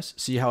brightness,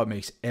 see how it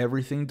makes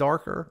everything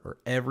darker or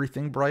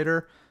everything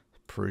brighter?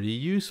 Pretty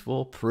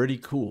useful, pretty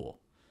cool,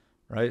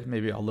 right?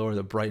 Maybe I'll lower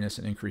the brightness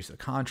and increase the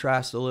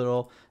contrast a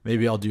little.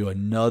 Maybe I'll do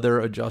another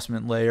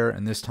adjustment layer,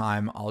 and this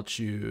time I'll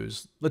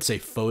choose, let's say,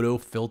 photo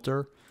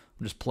filter.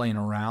 I'm just playing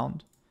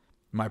around.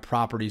 My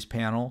properties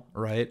panel,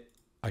 right?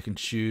 I can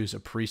choose a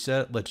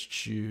preset. Let's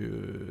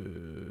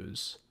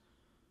choose,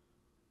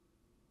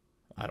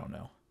 I don't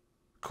know,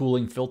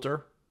 cooling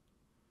filter.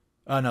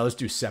 No, let's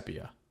do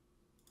sepia.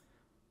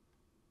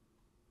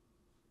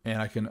 And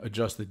I can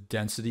adjust the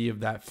density of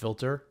that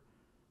filter.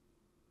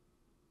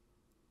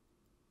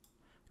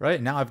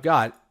 Right, now I've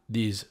got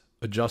these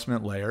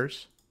adjustment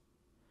layers.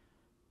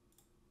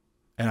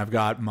 And I've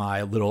got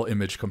my little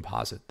image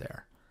composite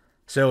there.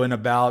 So in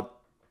about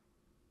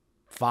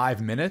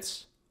 5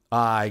 minutes,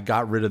 I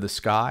got rid of the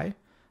sky.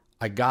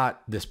 I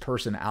got this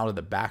person out of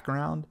the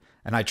background.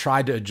 And I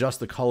tried to adjust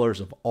the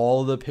colors of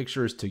all the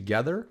pictures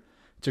together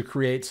to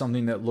create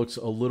something that looks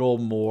a little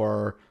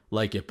more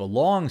like it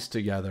belongs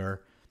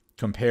together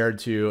compared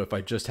to if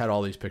I just had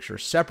all these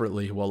pictures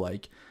separately. Well,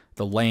 like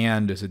the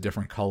land is a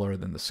different color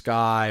than the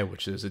sky,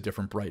 which is a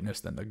different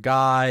brightness than the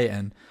guy.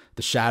 And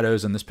the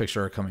shadows in this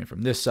picture are coming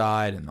from this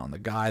side, and on the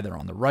guy, they're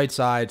on the right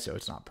side. So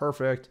it's not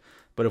perfect.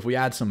 But if we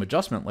add some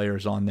adjustment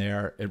layers on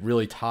there, it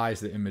really ties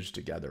the image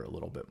together a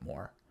little bit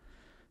more.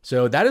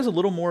 So that is a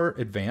little more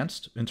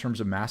advanced in terms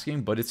of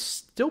masking, but it's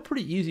still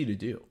pretty easy to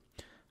do.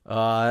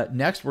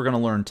 Next, we're going to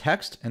learn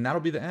text, and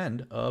that'll be the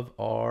end of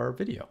our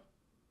video.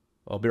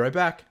 I'll be right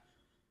back.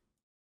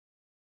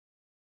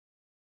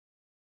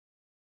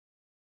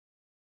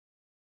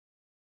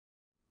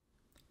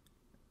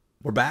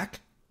 We're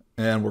back,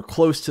 and we're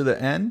close to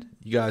the end.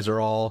 You guys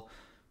are all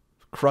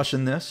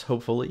crushing this,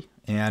 hopefully.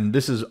 And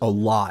this is a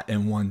lot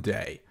in one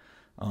day.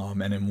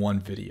 And in one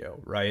video,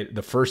 right?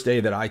 The first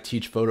day that I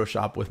teach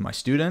Photoshop with my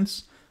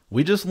students,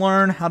 we just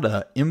learn how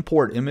to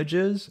import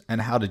images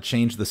and how to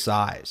change the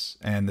size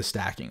and the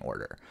stacking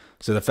order.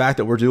 So the fact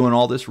that we're doing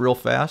all this real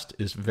fast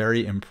is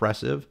very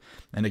impressive.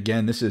 And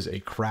again, this is a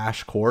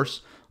crash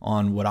course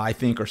on what I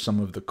think are some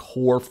of the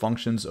core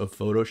functions of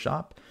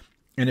Photoshop.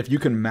 And if you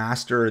can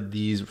master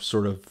these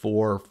sort of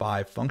 4 or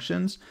 5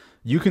 functions,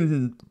 you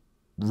can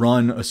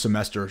run a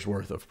semester's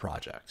worth of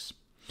projects.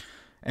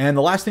 And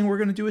the last thing we're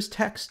going to do is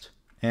text.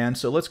 And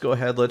so let's go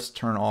ahead, let's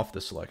turn off the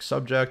select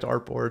subject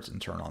artboards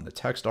and turn on the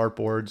text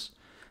artboards.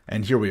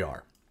 And here we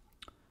are.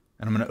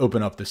 And I'm going to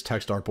open up this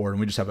text artboard, and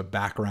we just have a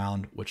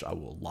background, which I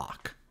will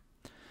lock.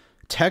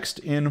 Text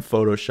in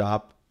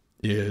Photoshop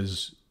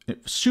is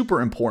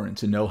super important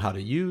to know how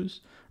to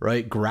use,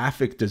 right?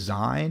 Graphic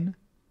design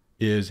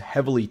is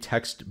heavily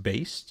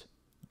text-based.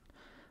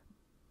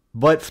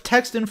 But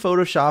text in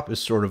Photoshop is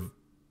sort of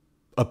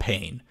a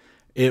pain.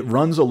 It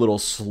runs a little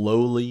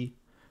slowly.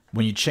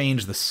 When you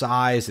change the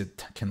size,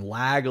 it can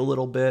lag a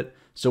little bit.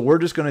 So we're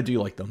just going to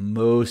do like the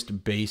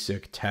most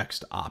basic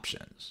text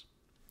options.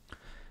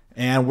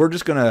 And we're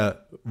just going to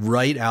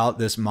write out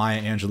this Maya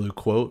Angelou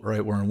quote,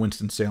 right? We're in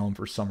Winston-Salem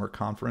for summer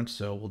conference,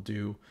 so we'll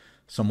do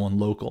someone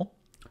local.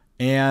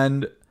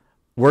 And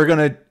we're going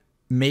to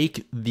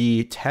make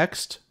the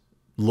text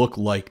look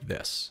like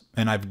this.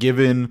 And I've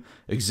given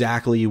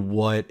exactly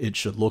what it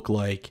should look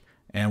like,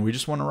 and we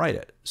just want to write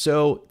it.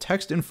 So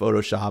text in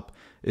Photoshop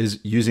is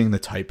using the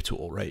type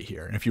tool right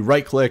here. And if you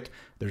right click,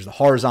 there's the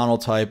horizontal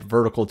type,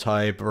 vertical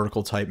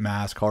type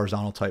mask,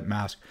 horizontal type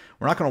mask.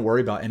 We're not going to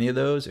worry about any of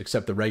those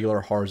except the regular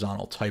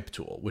horizontal type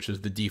tool, which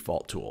is the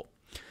default tool.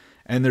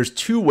 And there's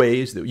two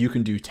ways that you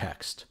can do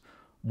text.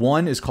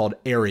 One is called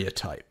area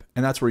type,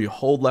 and that's where you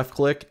hold left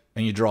click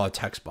and you draw a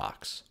text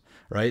box,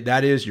 right?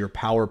 That is your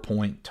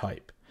PowerPoint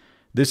type.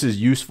 This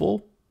is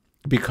useful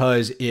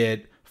because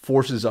it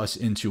forces us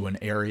into an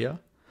area.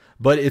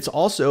 But it's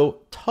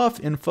also tough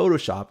in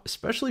Photoshop,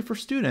 especially for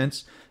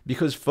students,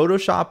 because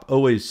Photoshop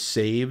always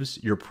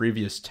saves your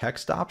previous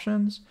text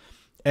options.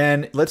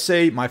 And let's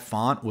say my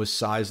font was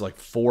size like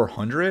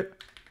 400.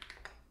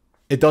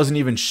 It doesn't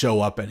even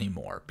show up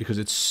anymore because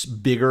it's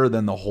bigger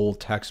than the whole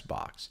text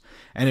box.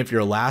 And if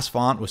your last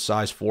font was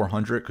size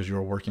 400 because you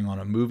were working on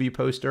a movie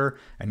poster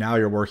and now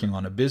you're working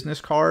on a business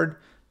card,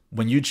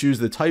 when you choose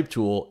the type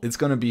tool, it's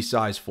going to be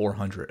size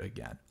 400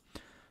 again.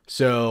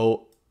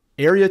 So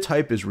area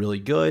type is really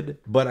good,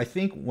 but I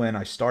think when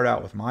I start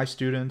out with my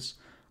students,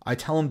 I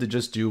tell them to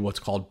just do what's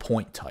called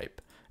point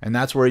type. And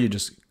that's where you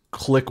just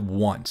click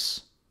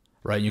once,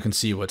 right? You can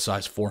see what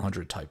size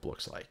 400 type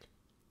looks like.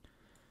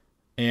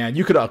 And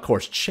you could, of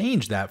course,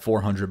 change that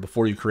 400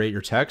 before you create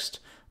your text,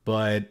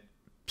 but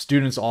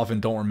students often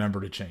don't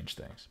remember to change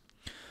things.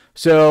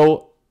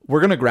 So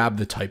we're going to grab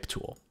the type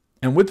tool.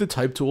 And with the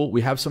type tool,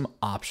 we have some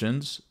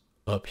options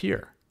up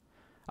here.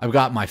 I've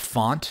got my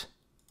font.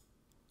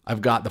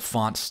 I've got the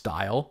font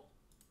style,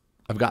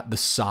 I've got the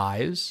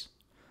size,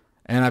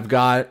 and I've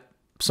got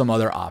some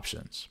other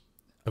options.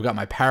 I've got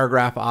my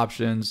paragraph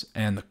options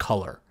and the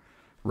color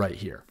right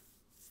here.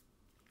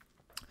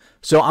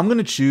 So I'm going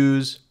to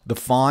choose the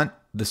font,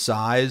 the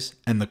size,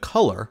 and the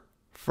color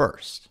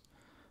first.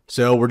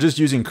 So we're just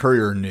using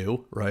Courier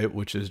New, right?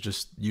 Which is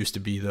just used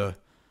to be the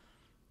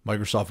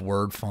Microsoft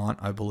Word font,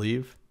 I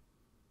believe.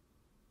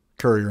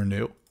 Courier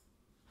New.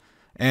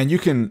 And you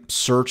can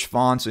search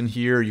fonts in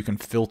here. You can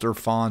filter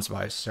fonts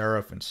by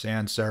serif and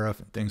sans serif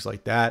and things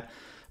like that.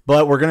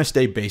 But we're going to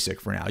stay basic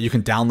for now. You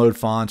can download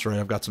fonts, right?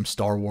 I've got some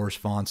Star Wars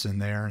fonts in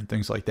there and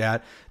things like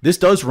that. This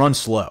does run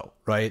slow,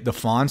 right? The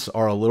fonts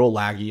are a little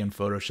laggy in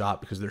Photoshop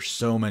because there's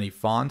so many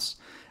fonts.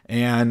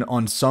 And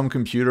on some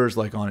computers,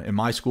 like in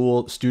my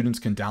school, students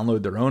can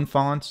download their own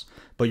fonts.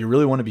 But you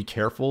really want to be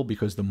careful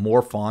because the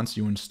more fonts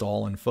you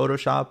install in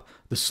Photoshop,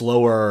 the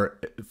slower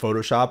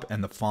Photoshop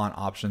and the font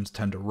options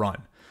tend to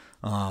run.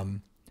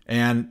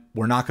 And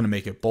we're not going to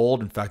make it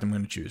bold. In fact, I'm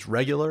going to choose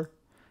regular,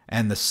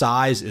 and the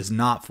size is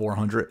not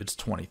 400. It's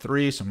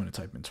 23. So I'm going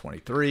to type in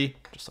 23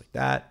 just like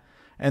that.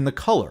 And the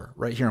color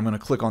right here, I'm going to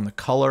click on the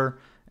color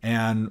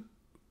and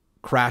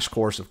crash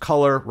course of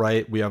color,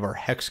 right? We have our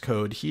hex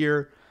code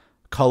here.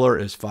 Color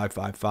is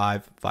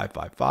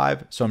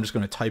 555555. So I'm just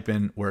going to type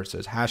in where it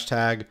says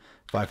hashtag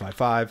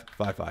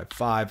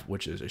 555555,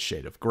 which is a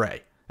shade of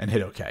gray, and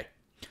hit OK.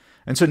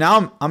 And so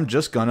now I'm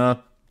just going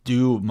to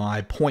do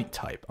my point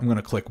type. I'm going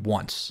to click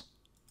once.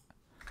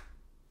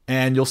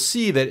 And you'll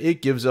see that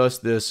it gives us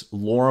this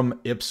lorem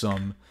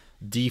ipsum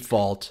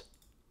default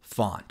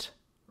font,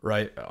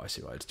 right? Oh, I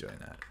see why it's doing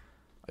that.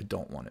 I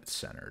don't want it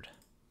centered.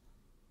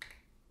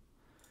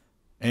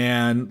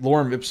 And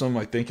lorem ipsum,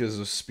 I think, is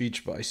a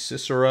speech by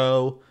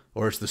Cicero,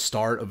 or it's the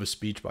start of a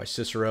speech by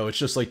Cicero. It's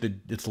just like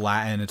it's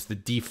Latin. It's the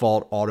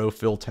default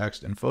autofill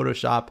text in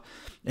Photoshop.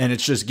 And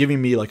it's just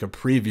giving me like a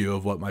preview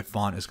of what my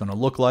font is going to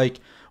look like.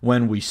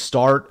 When we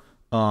start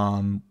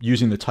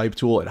using the type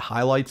tool, it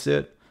highlights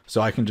it. So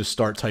I can just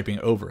start typing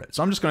over it.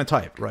 So I'm just going to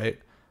type, right?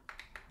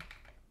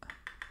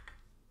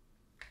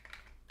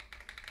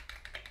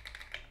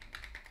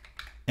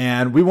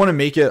 And we want to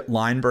make it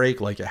line break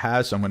like it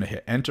has. So I'm going to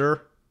hit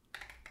enter.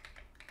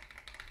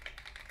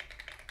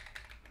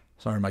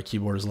 Sorry, my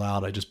keyboard is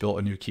loud. I just built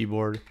a new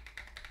keyboard.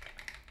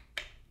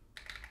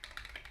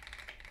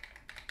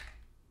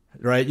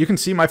 Right, you can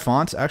see my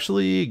font's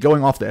actually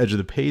going off the edge of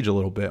the page a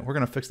little bit. We're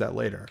going to fix that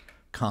later,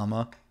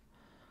 comma.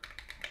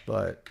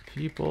 But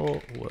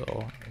people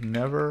will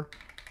never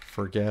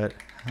forget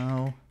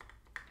how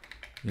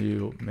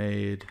you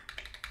made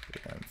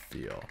them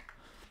feel.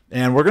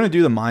 And we're going to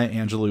do the Maya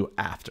Angelou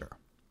after.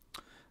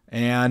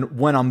 And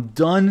when I'm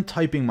done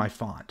typing my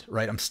font,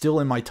 right, I'm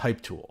still in my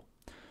type tool.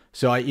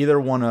 So I either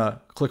want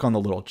to click on the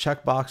little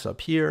checkbox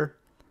up here.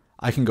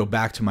 I can go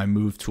back to my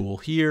move tool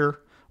here,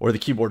 or the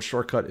keyboard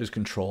shortcut is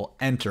Control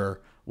Enter,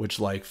 which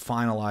like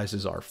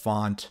finalizes our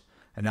font.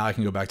 And now I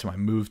can go back to my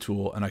move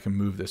tool and I can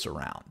move this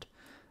around.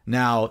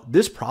 Now,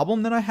 this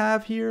problem that I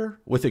have here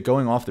with it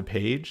going off the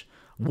page,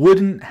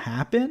 wouldn't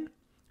happen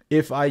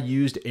if I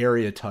used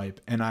area type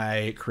and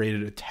I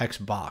created a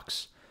text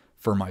box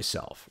for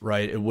myself,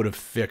 right? It would have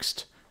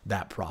fixed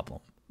that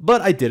problem.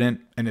 But I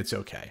didn't, and it's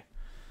okay.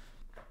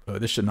 Oh,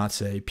 this should not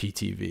say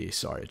PTV.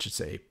 Sorry, it should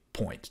say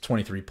point,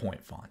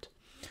 23-point font.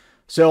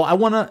 So I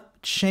want to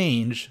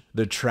change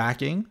the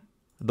tracking,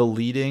 the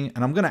leading,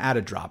 and I'm going to add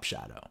a drop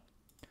shadow.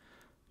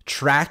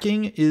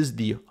 Tracking is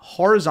the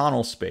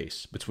horizontal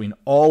space between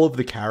all of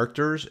the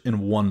characters in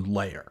one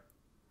layer,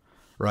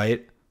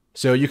 right?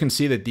 So you can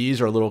see that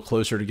these are a little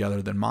closer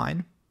together than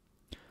mine.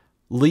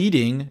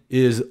 Leading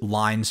is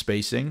line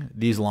spacing.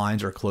 These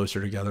lines are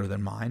closer together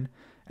than mine.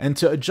 And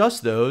to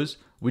adjust those,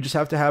 we just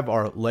have to have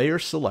our layer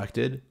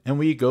selected and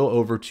we go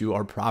over to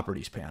our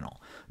properties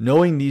panel.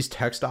 Knowing these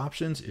text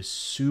options is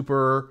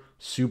super,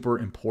 super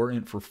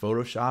important for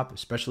Photoshop,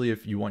 especially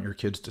if you want your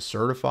kids to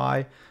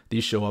certify.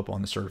 These show up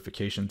on the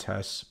certification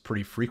tests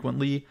pretty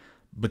frequently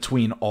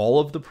between all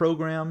of the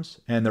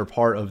programs, and they're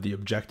part of the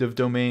objective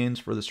domains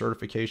for the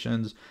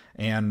certifications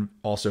and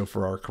also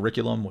for our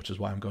curriculum, which is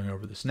why I'm going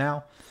over this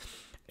now.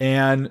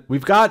 And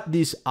we've got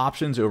these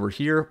options over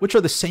here, which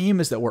are the same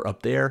as that were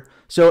up there.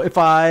 So if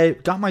I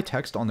got my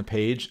text on the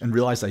page and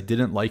realized I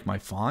didn't like my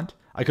font,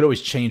 I could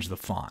always change the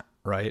font,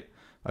 right?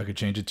 I could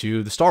change it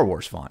to the Star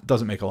Wars font. It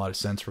doesn't make a lot of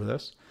sense for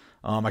this.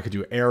 I could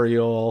do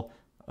Arial,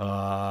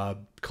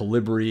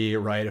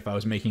 Calibri, right? If I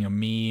was making a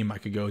meme, I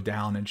could go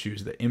down and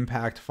choose the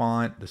impact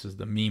font. This is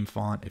the meme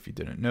font, if you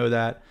didn't know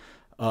that.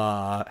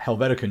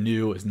 Helvetica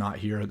Neue is not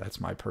here. That's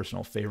my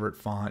personal favorite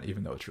font,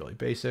 even though it's really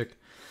basic.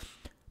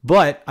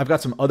 But I've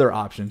got some other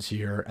options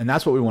here, and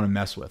that's what we want to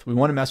mess with. We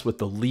want to mess with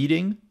the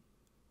leading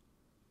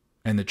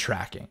and the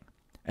tracking.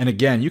 And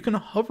again, you can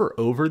hover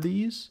over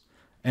these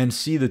and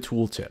see the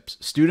tooltips.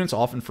 Students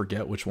often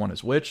forget which one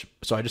is which,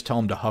 so I just tell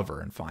them to hover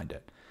and find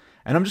it.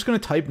 And I'm just going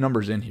to type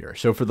numbers in here.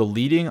 So for the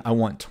leading, I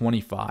want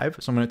 25.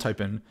 So I'm going to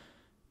type in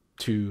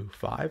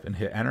 25 and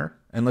hit enter.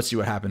 And let's see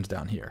what happens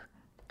down here.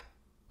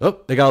 Oh,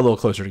 they got a little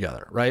closer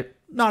together, right?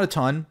 Not a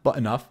ton, but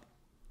enough.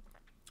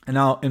 And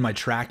now in my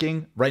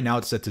tracking, right now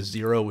it's set to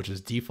 0, which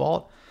is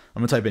default. I'm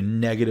going to type in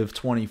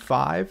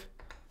 -25.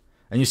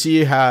 And you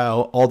see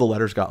how all the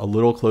letters got a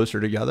little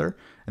closer together.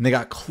 And they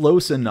got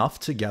close enough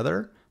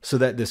together so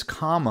that this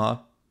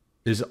comma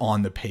is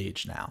on the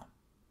page now,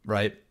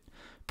 right?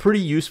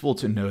 Pretty useful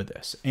to know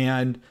this.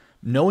 And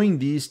knowing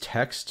these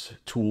text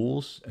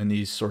tools and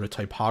these sort of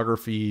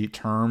typography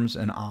terms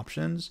and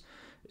options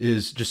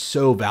is just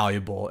so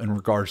valuable in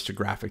regards to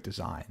graphic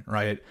design,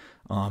 right?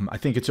 I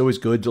think it's always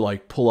good to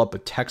like pull up a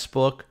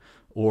textbook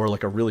or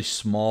like a really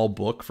small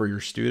book for your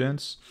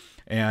students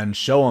and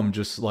show them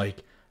just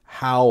like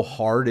how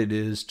hard it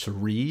is to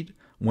read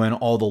when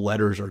all the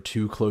letters are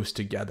too close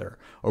together,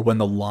 or when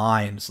the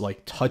lines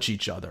like touch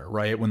each other,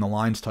 right? When the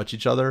lines touch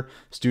each other,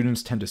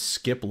 students tend to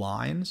skip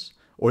lines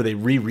or they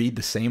reread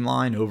the same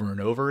line over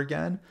and over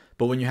again.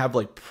 But when you have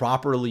like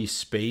properly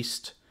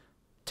spaced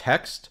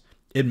text,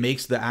 it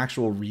makes the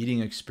actual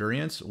reading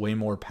experience way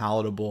more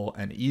palatable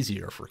and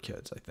easier for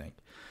kids, I think.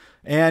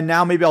 And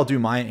now maybe I'll do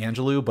Maya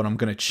Angelou, but I'm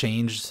going to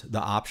change the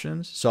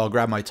options. So I'll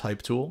grab my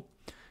type tool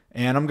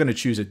and I'm going to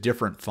choose a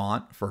different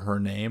font for her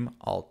name.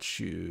 I'll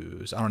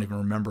choose, I don't even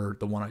remember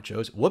the one I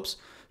chose. Whoops.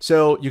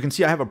 So you can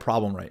see I have a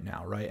problem right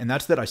now, right? And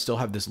that's that I still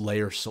have this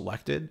layer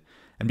selected.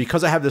 And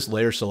because I have this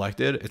layer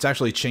selected, it's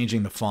actually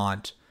changing the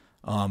font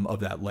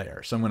of that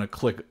layer. So I'm going to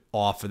click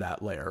off of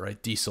that layer,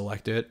 right?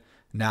 Deselect it.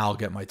 Now I'll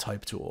get my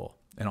type tool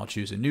and I'll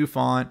choose a new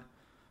font.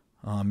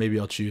 Maybe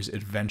I'll choose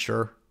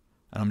Adventure.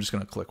 And I'm just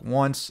going to click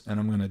once and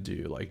I'm going to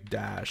do like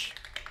dash,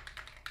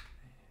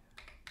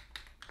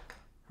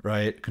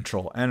 right?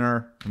 Control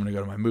Enter. I'm going to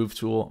go to my move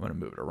tool. I'm going to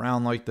move it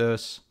around like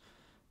this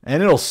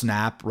and it'll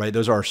snap, right?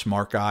 Those are our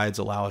smart guides,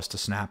 allow us to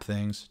snap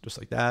things just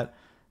like that.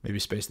 Maybe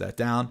space that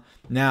down.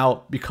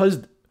 Now,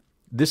 because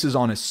this is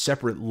on a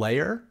separate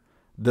layer,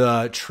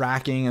 the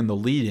tracking and the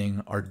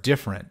leading are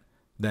different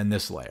than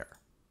this layer,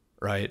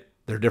 right?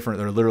 They're different.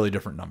 They're literally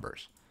different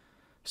numbers.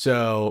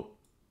 So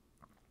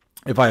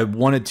if I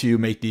wanted to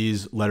make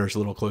these letters a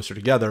little closer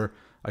together,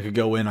 I could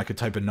go in, I could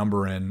type a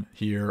number in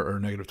here, or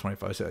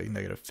 -25, say like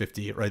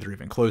 -50, right? They're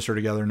even closer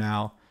together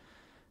now.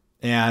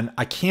 And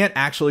I can't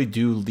actually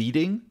do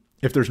leading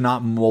if there's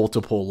not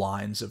multiple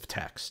lines of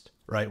text,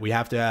 right? We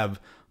have to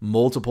have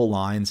multiple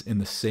lines in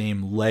the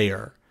same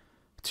layer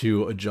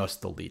to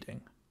adjust the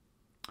leading.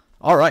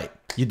 All right,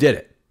 you did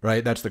it,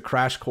 right? That's the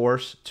crash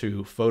course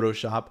to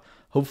Photoshop.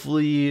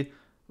 Hopefully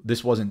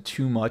this wasn't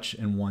too much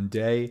in one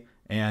day.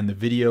 And the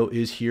video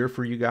is here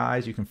for you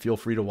guys. You can feel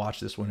free to watch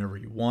this whenever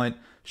you want.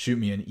 Shoot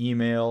me an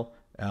email.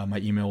 My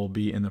email will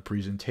be in the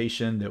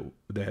presentation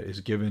that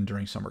is given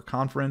during summer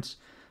conference.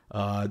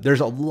 There's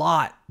a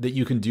lot that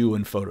you can do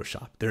in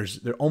Photoshop.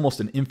 There's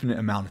almost an infinite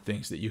amount of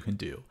things that you can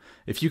do.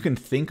 If you can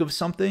think of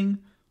something,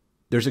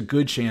 there's a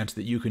good chance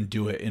that you can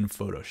do it in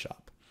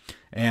Photoshop.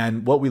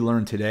 And what we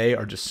learned today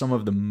are just some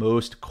of the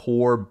most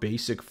core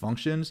basic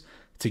functions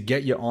to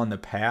get you on the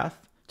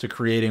path to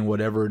creating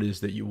whatever it is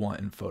that you want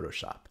in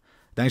Photoshop.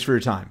 Thanks for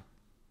your time.